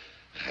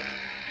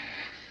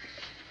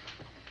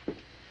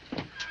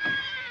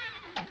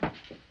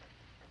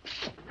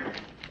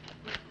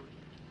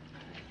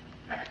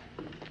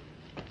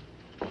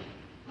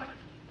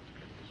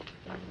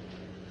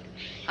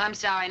 I'm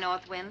sorry,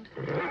 North Wind.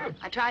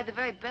 I tried the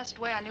very best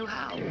way I knew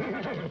how.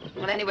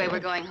 Well, anyway, we're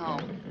going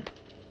home.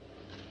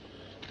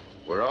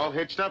 We're all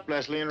hitched up,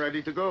 Leslie, and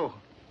ready to go.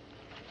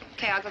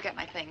 Okay, I'll go get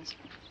my things.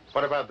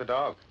 What about the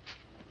dog?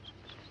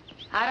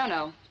 I don't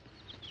know.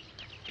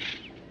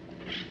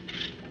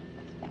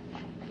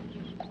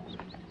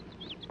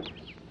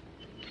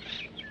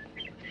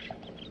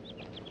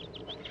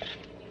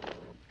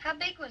 How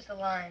big was the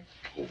lion?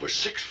 Over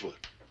 6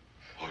 foot.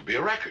 Ought to be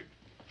a record.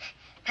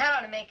 That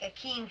ought to make a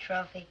keen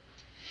trophy.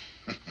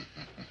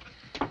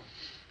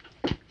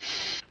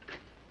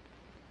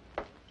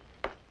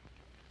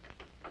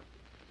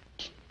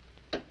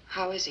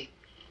 How is he?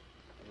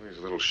 He's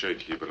a little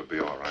shaky, but he'll be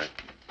all right.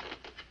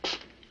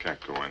 Can't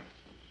go in.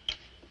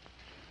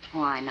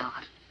 Why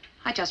not?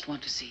 I just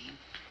want to see him.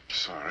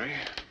 Sorry.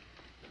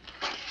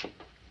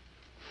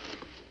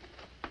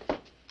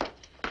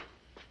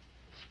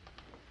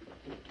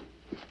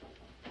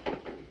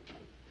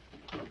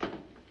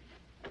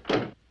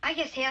 I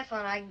guess Hansel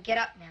and I can get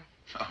up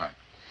now. All right.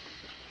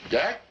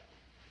 Jack?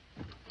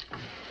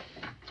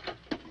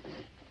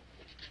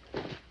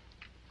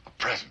 A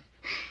present.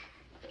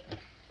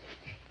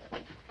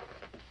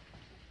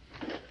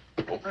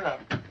 Open it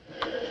up.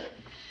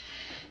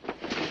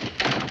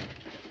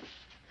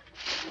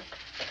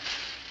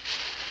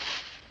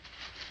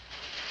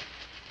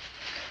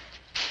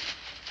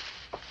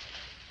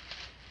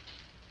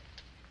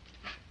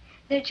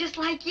 They're just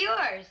like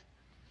yours.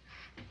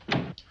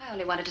 I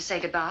only wanted to say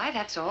goodbye,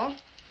 that's all.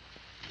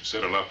 You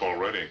said enough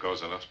already and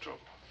caused enough trouble.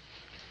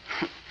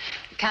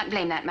 You can't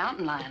blame that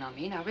mountain lion on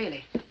me, now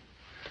really. I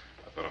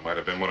thought it might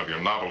have been one of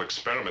your novel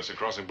experiments in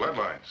crossing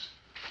bloodlines.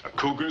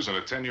 Cougars and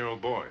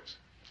 10-year-old boys.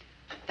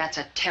 That's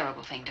a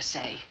terrible thing to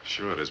say.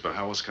 Sure it is, but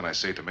how else can I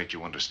say it to make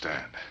you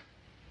understand?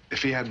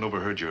 If he hadn't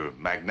overheard your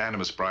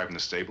magnanimous bribe in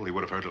the stable, he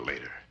would have heard it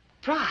later.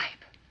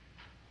 Bribe?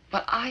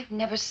 Well, I've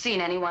never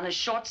seen anyone as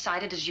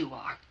short-sighted as you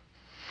are.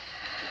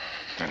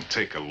 And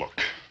take a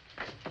look.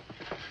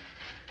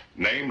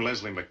 Name,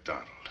 Leslie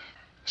McDonald.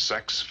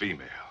 Sex,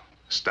 female.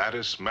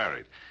 Status,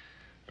 married.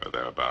 Or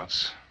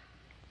thereabouts.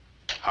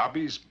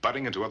 Hobbies,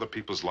 butting into other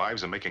people's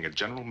lives and making a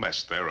general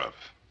mess thereof.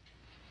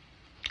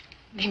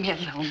 Leave me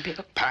alone,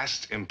 Bill.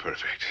 Past,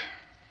 imperfect.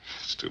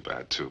 It's too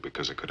bad, too,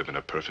 because it could have been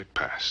a perfect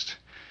past.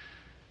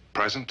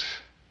 Present,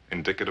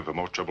 indicative of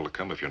more trouble to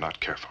come if you're not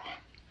careful.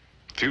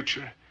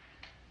 Future,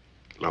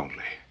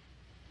 lonely.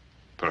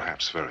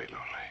 Perhaps very lonely.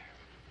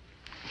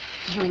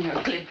 You and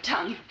your glib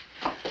tongue.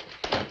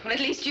 Well, at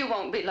least you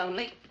won't be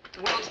lonely.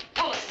 The world's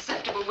full of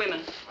susceptible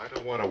women. I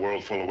don't want a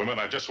world full of women.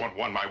 I just want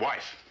one, my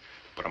wife.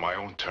 But on my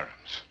own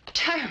terms.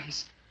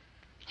 Terms?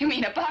 You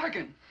mean a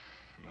bargain?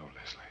 No,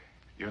 Leslie.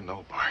 You're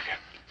no bargain.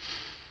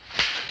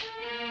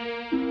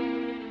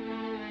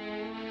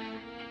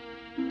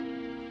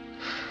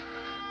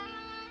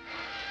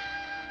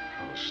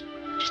 I was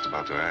just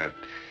about to add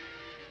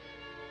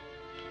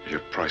your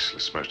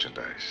priceless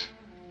merchandise.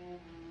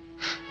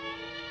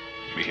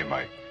 Me and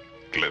my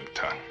glib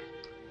tongue.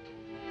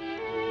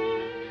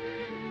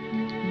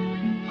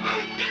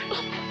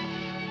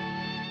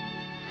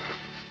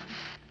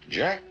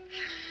 Jack,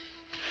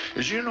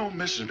 as you know,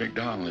 Mrs.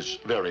 McDonald is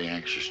very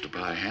anxious to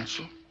buy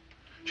Hansel.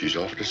 She's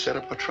offered to set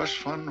up a trust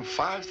fund of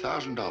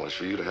 $5,000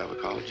 for you to have a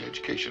college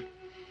education.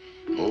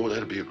 Oh,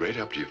 that'd be a great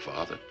help to your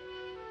father.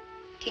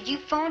 Did you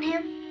phone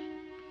him?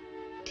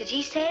 Did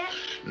he say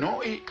it? No,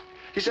 he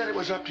said it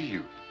was up to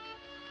you.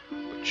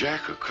 But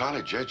Jack, a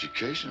college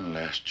education will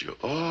last you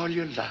all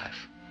your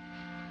life.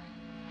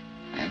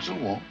 Hansel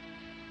won't.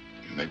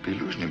 You may be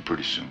losing him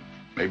pretty soon.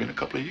 Maybe in a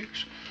couple of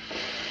years.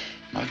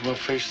 Might as well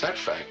face that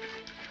fact.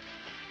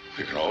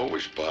 We can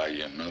always buy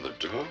you another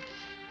dog.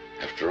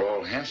 After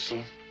all,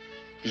 Hansel,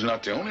 he's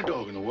not the only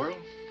dog in the world.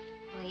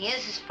 Well, he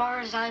is as far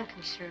as I'm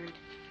concerned.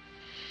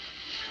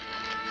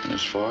 And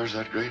as far as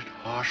that great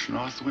harsh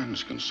north wind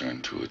is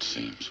concerned, too, it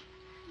seems.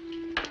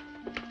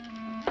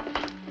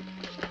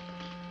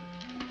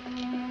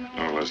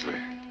 No, Leslie.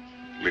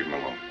 Leave him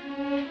alone.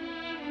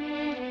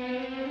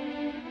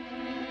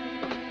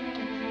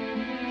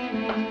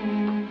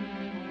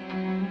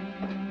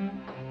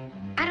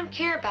 I don't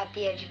care about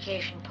the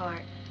education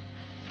part.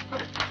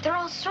 There are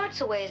all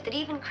sorts of ways that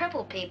even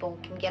crippled people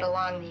can get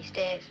along these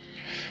days.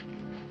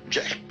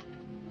 Jack,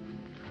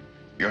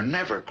 you're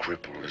never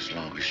crippled as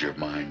long as your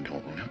mind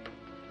don't limp.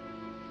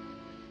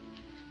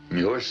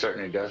 Yours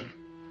certainly doesn't.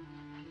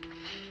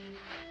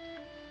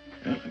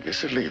 Well, I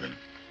guess they're leaving.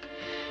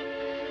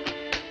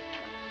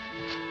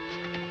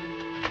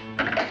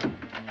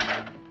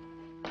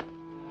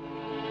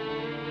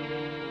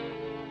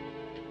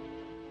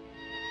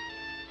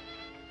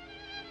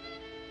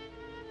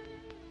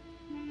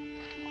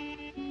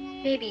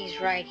 Maybe he's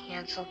right,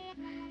 Hansel.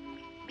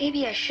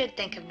 Maybe I should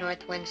think of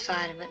North Wind's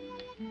side of it.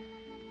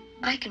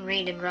 I can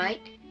read and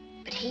write,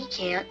 but he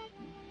can't.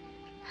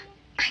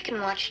 I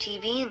can watch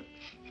TV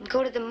and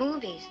go to the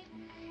movies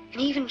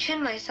and even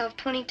chin myself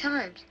 20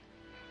 times.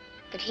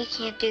 But he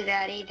can't do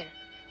that either.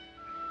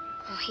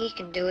 All he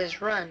can do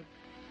is run,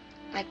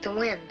 like the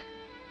wind,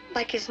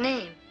 like his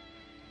name.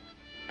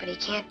 But he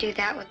can't do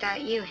that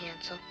without you,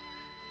 Hansel.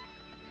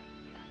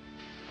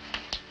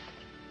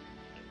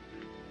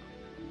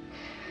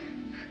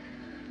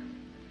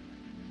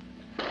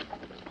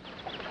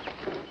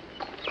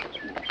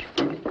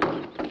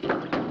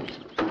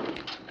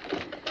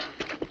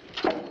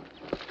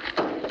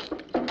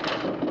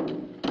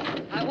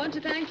 I want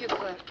to thank you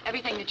for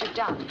everything that you've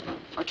done,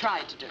 or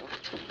tried to do.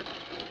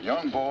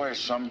 Young boys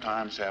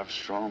sometimes have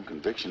strong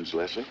convictions,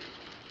 Leslie.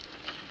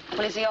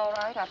 Well, is he all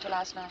right after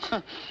last night?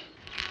 I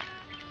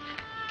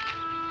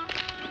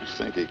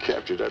think he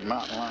captured that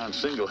mountain lion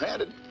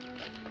single-handed.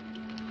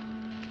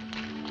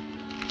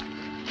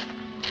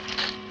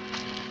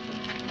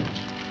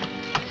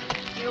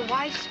 Your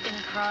wife's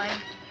been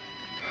crying.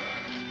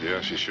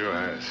 Yeah, she sure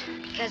has.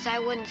 Because I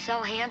wouldn't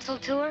sell Hansel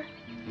to her?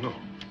 No.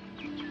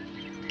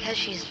 Because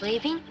she's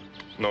leaving?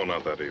 No,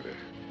 not that either.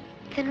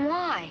 Then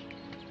why?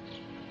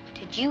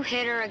 Did you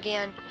hit her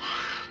again?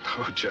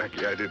 Oh,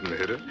 Jackie, I didn't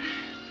hit her.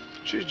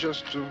 She's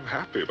just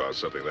happy about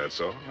something,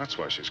 that's all. That's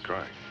why she's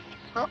crying.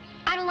 Well,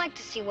 I don't like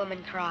to see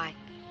women cry.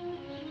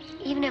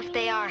 Even if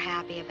they are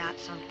happy about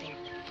something.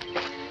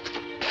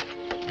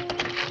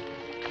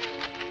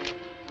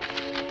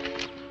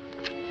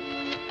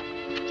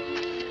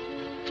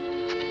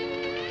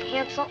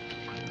 Hansel,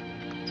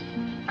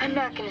 I'm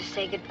not going to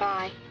say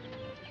goodbye.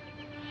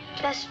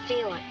 Just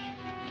feel it.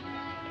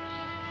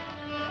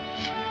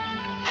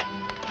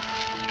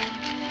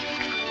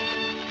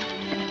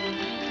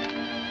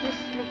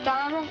 Mrs.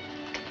 McDonald?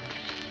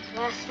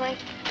 Leslie?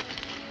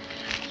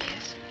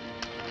 Yes.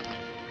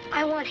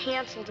 I want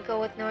Hansel to go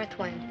with North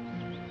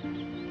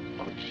Wind.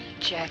 Oh,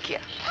 Jackie,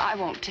 I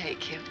won't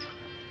take him.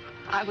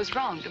 I was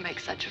wrong to make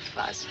such a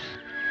fuss.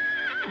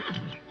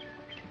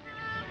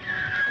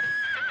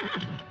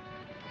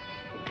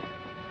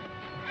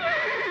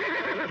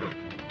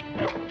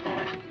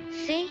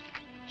 See?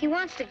 He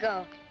wants to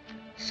go.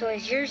 So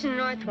he's yours in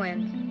North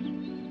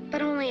Wind.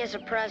 But only as a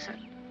present.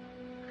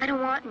 I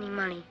don't want any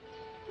money.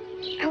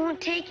 I won't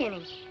take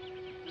any.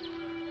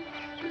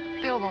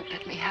 Bill won't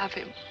let me have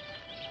him.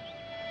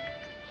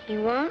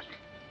 You won't?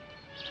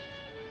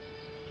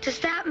 Does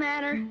that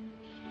matter?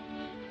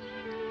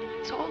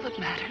 It's all that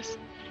matters.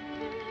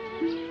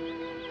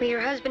 Well,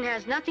 your husband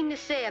has nothing to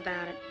say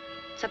about it.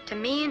 It's up to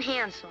me and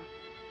Hansel.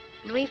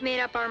 And we've made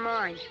up our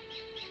mind.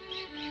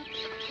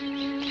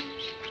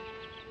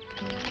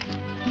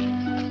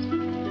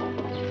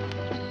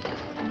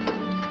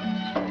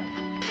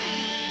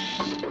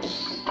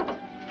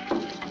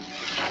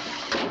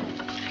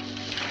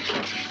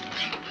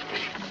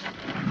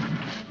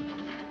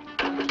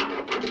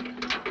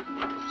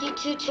 You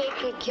two take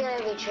good care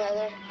of each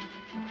other.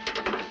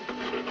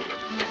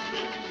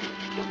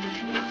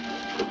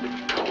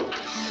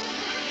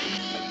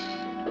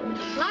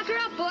 Lock her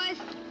up, boys.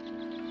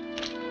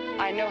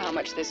 I know how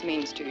much this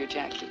means to you,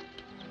 Jackie.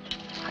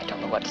 I don't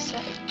know what to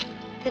say.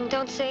 Then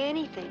don't say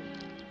anything.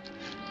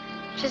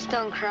 Just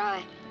don't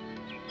cry.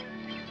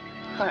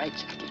 All right,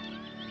 Jackie.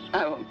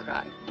 I won't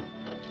cry.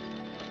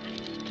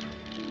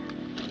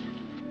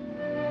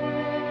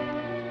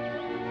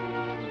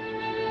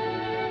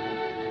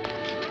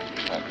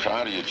 I'm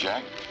proud of you,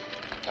 Jack.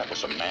 That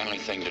was a manly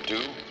thing to do.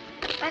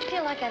 I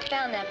feel like I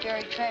found that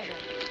buried treasure.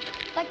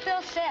 Like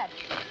Bill said,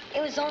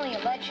 it was only a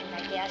legend,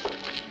 I guess.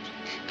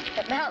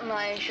 But mountain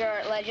lions sure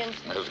aren't legends.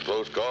 That was a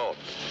close call.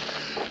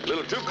 A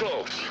little too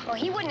close. Well,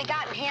 he wouldn't have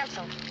gotten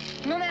Hansel,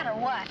 no matter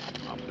what.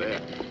 I'll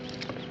bet.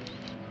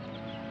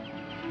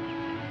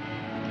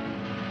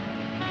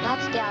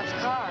 That's Dad's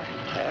car.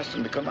 I asked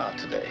him to come out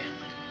today.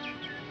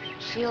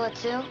 Sheila,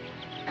 too?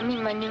 I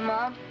mean, my new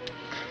mom?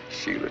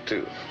 Sheila,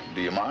 too.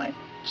 Do you mind?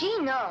 Gee,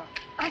 no.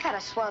 I've had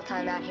a swell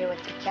time out here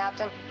with you,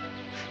 Captain.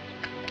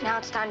 Now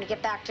it's time to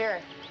get back to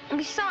Earth. And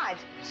besides,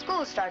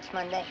 school starts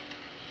Monday.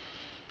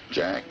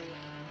 Jack,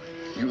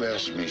 you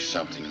asked me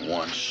something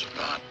once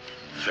about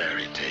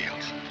fairy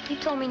tales. You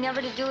told me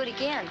never to do it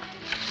again.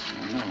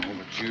 I know,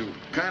 but you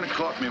kind of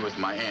caught me with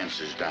my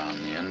answers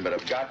down then, but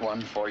I've got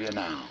one for you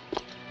now.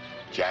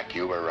 Jack,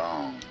 you were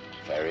wrong.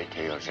 Fairy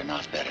tales are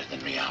not better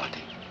than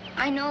reality.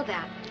 I know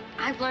that.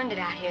 I've learned it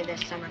out here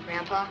this summer,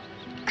 Grandpa.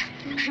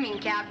 I mean,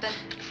 Captain.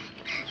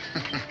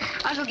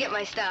 I'll go get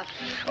my stuff.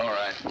 All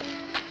right.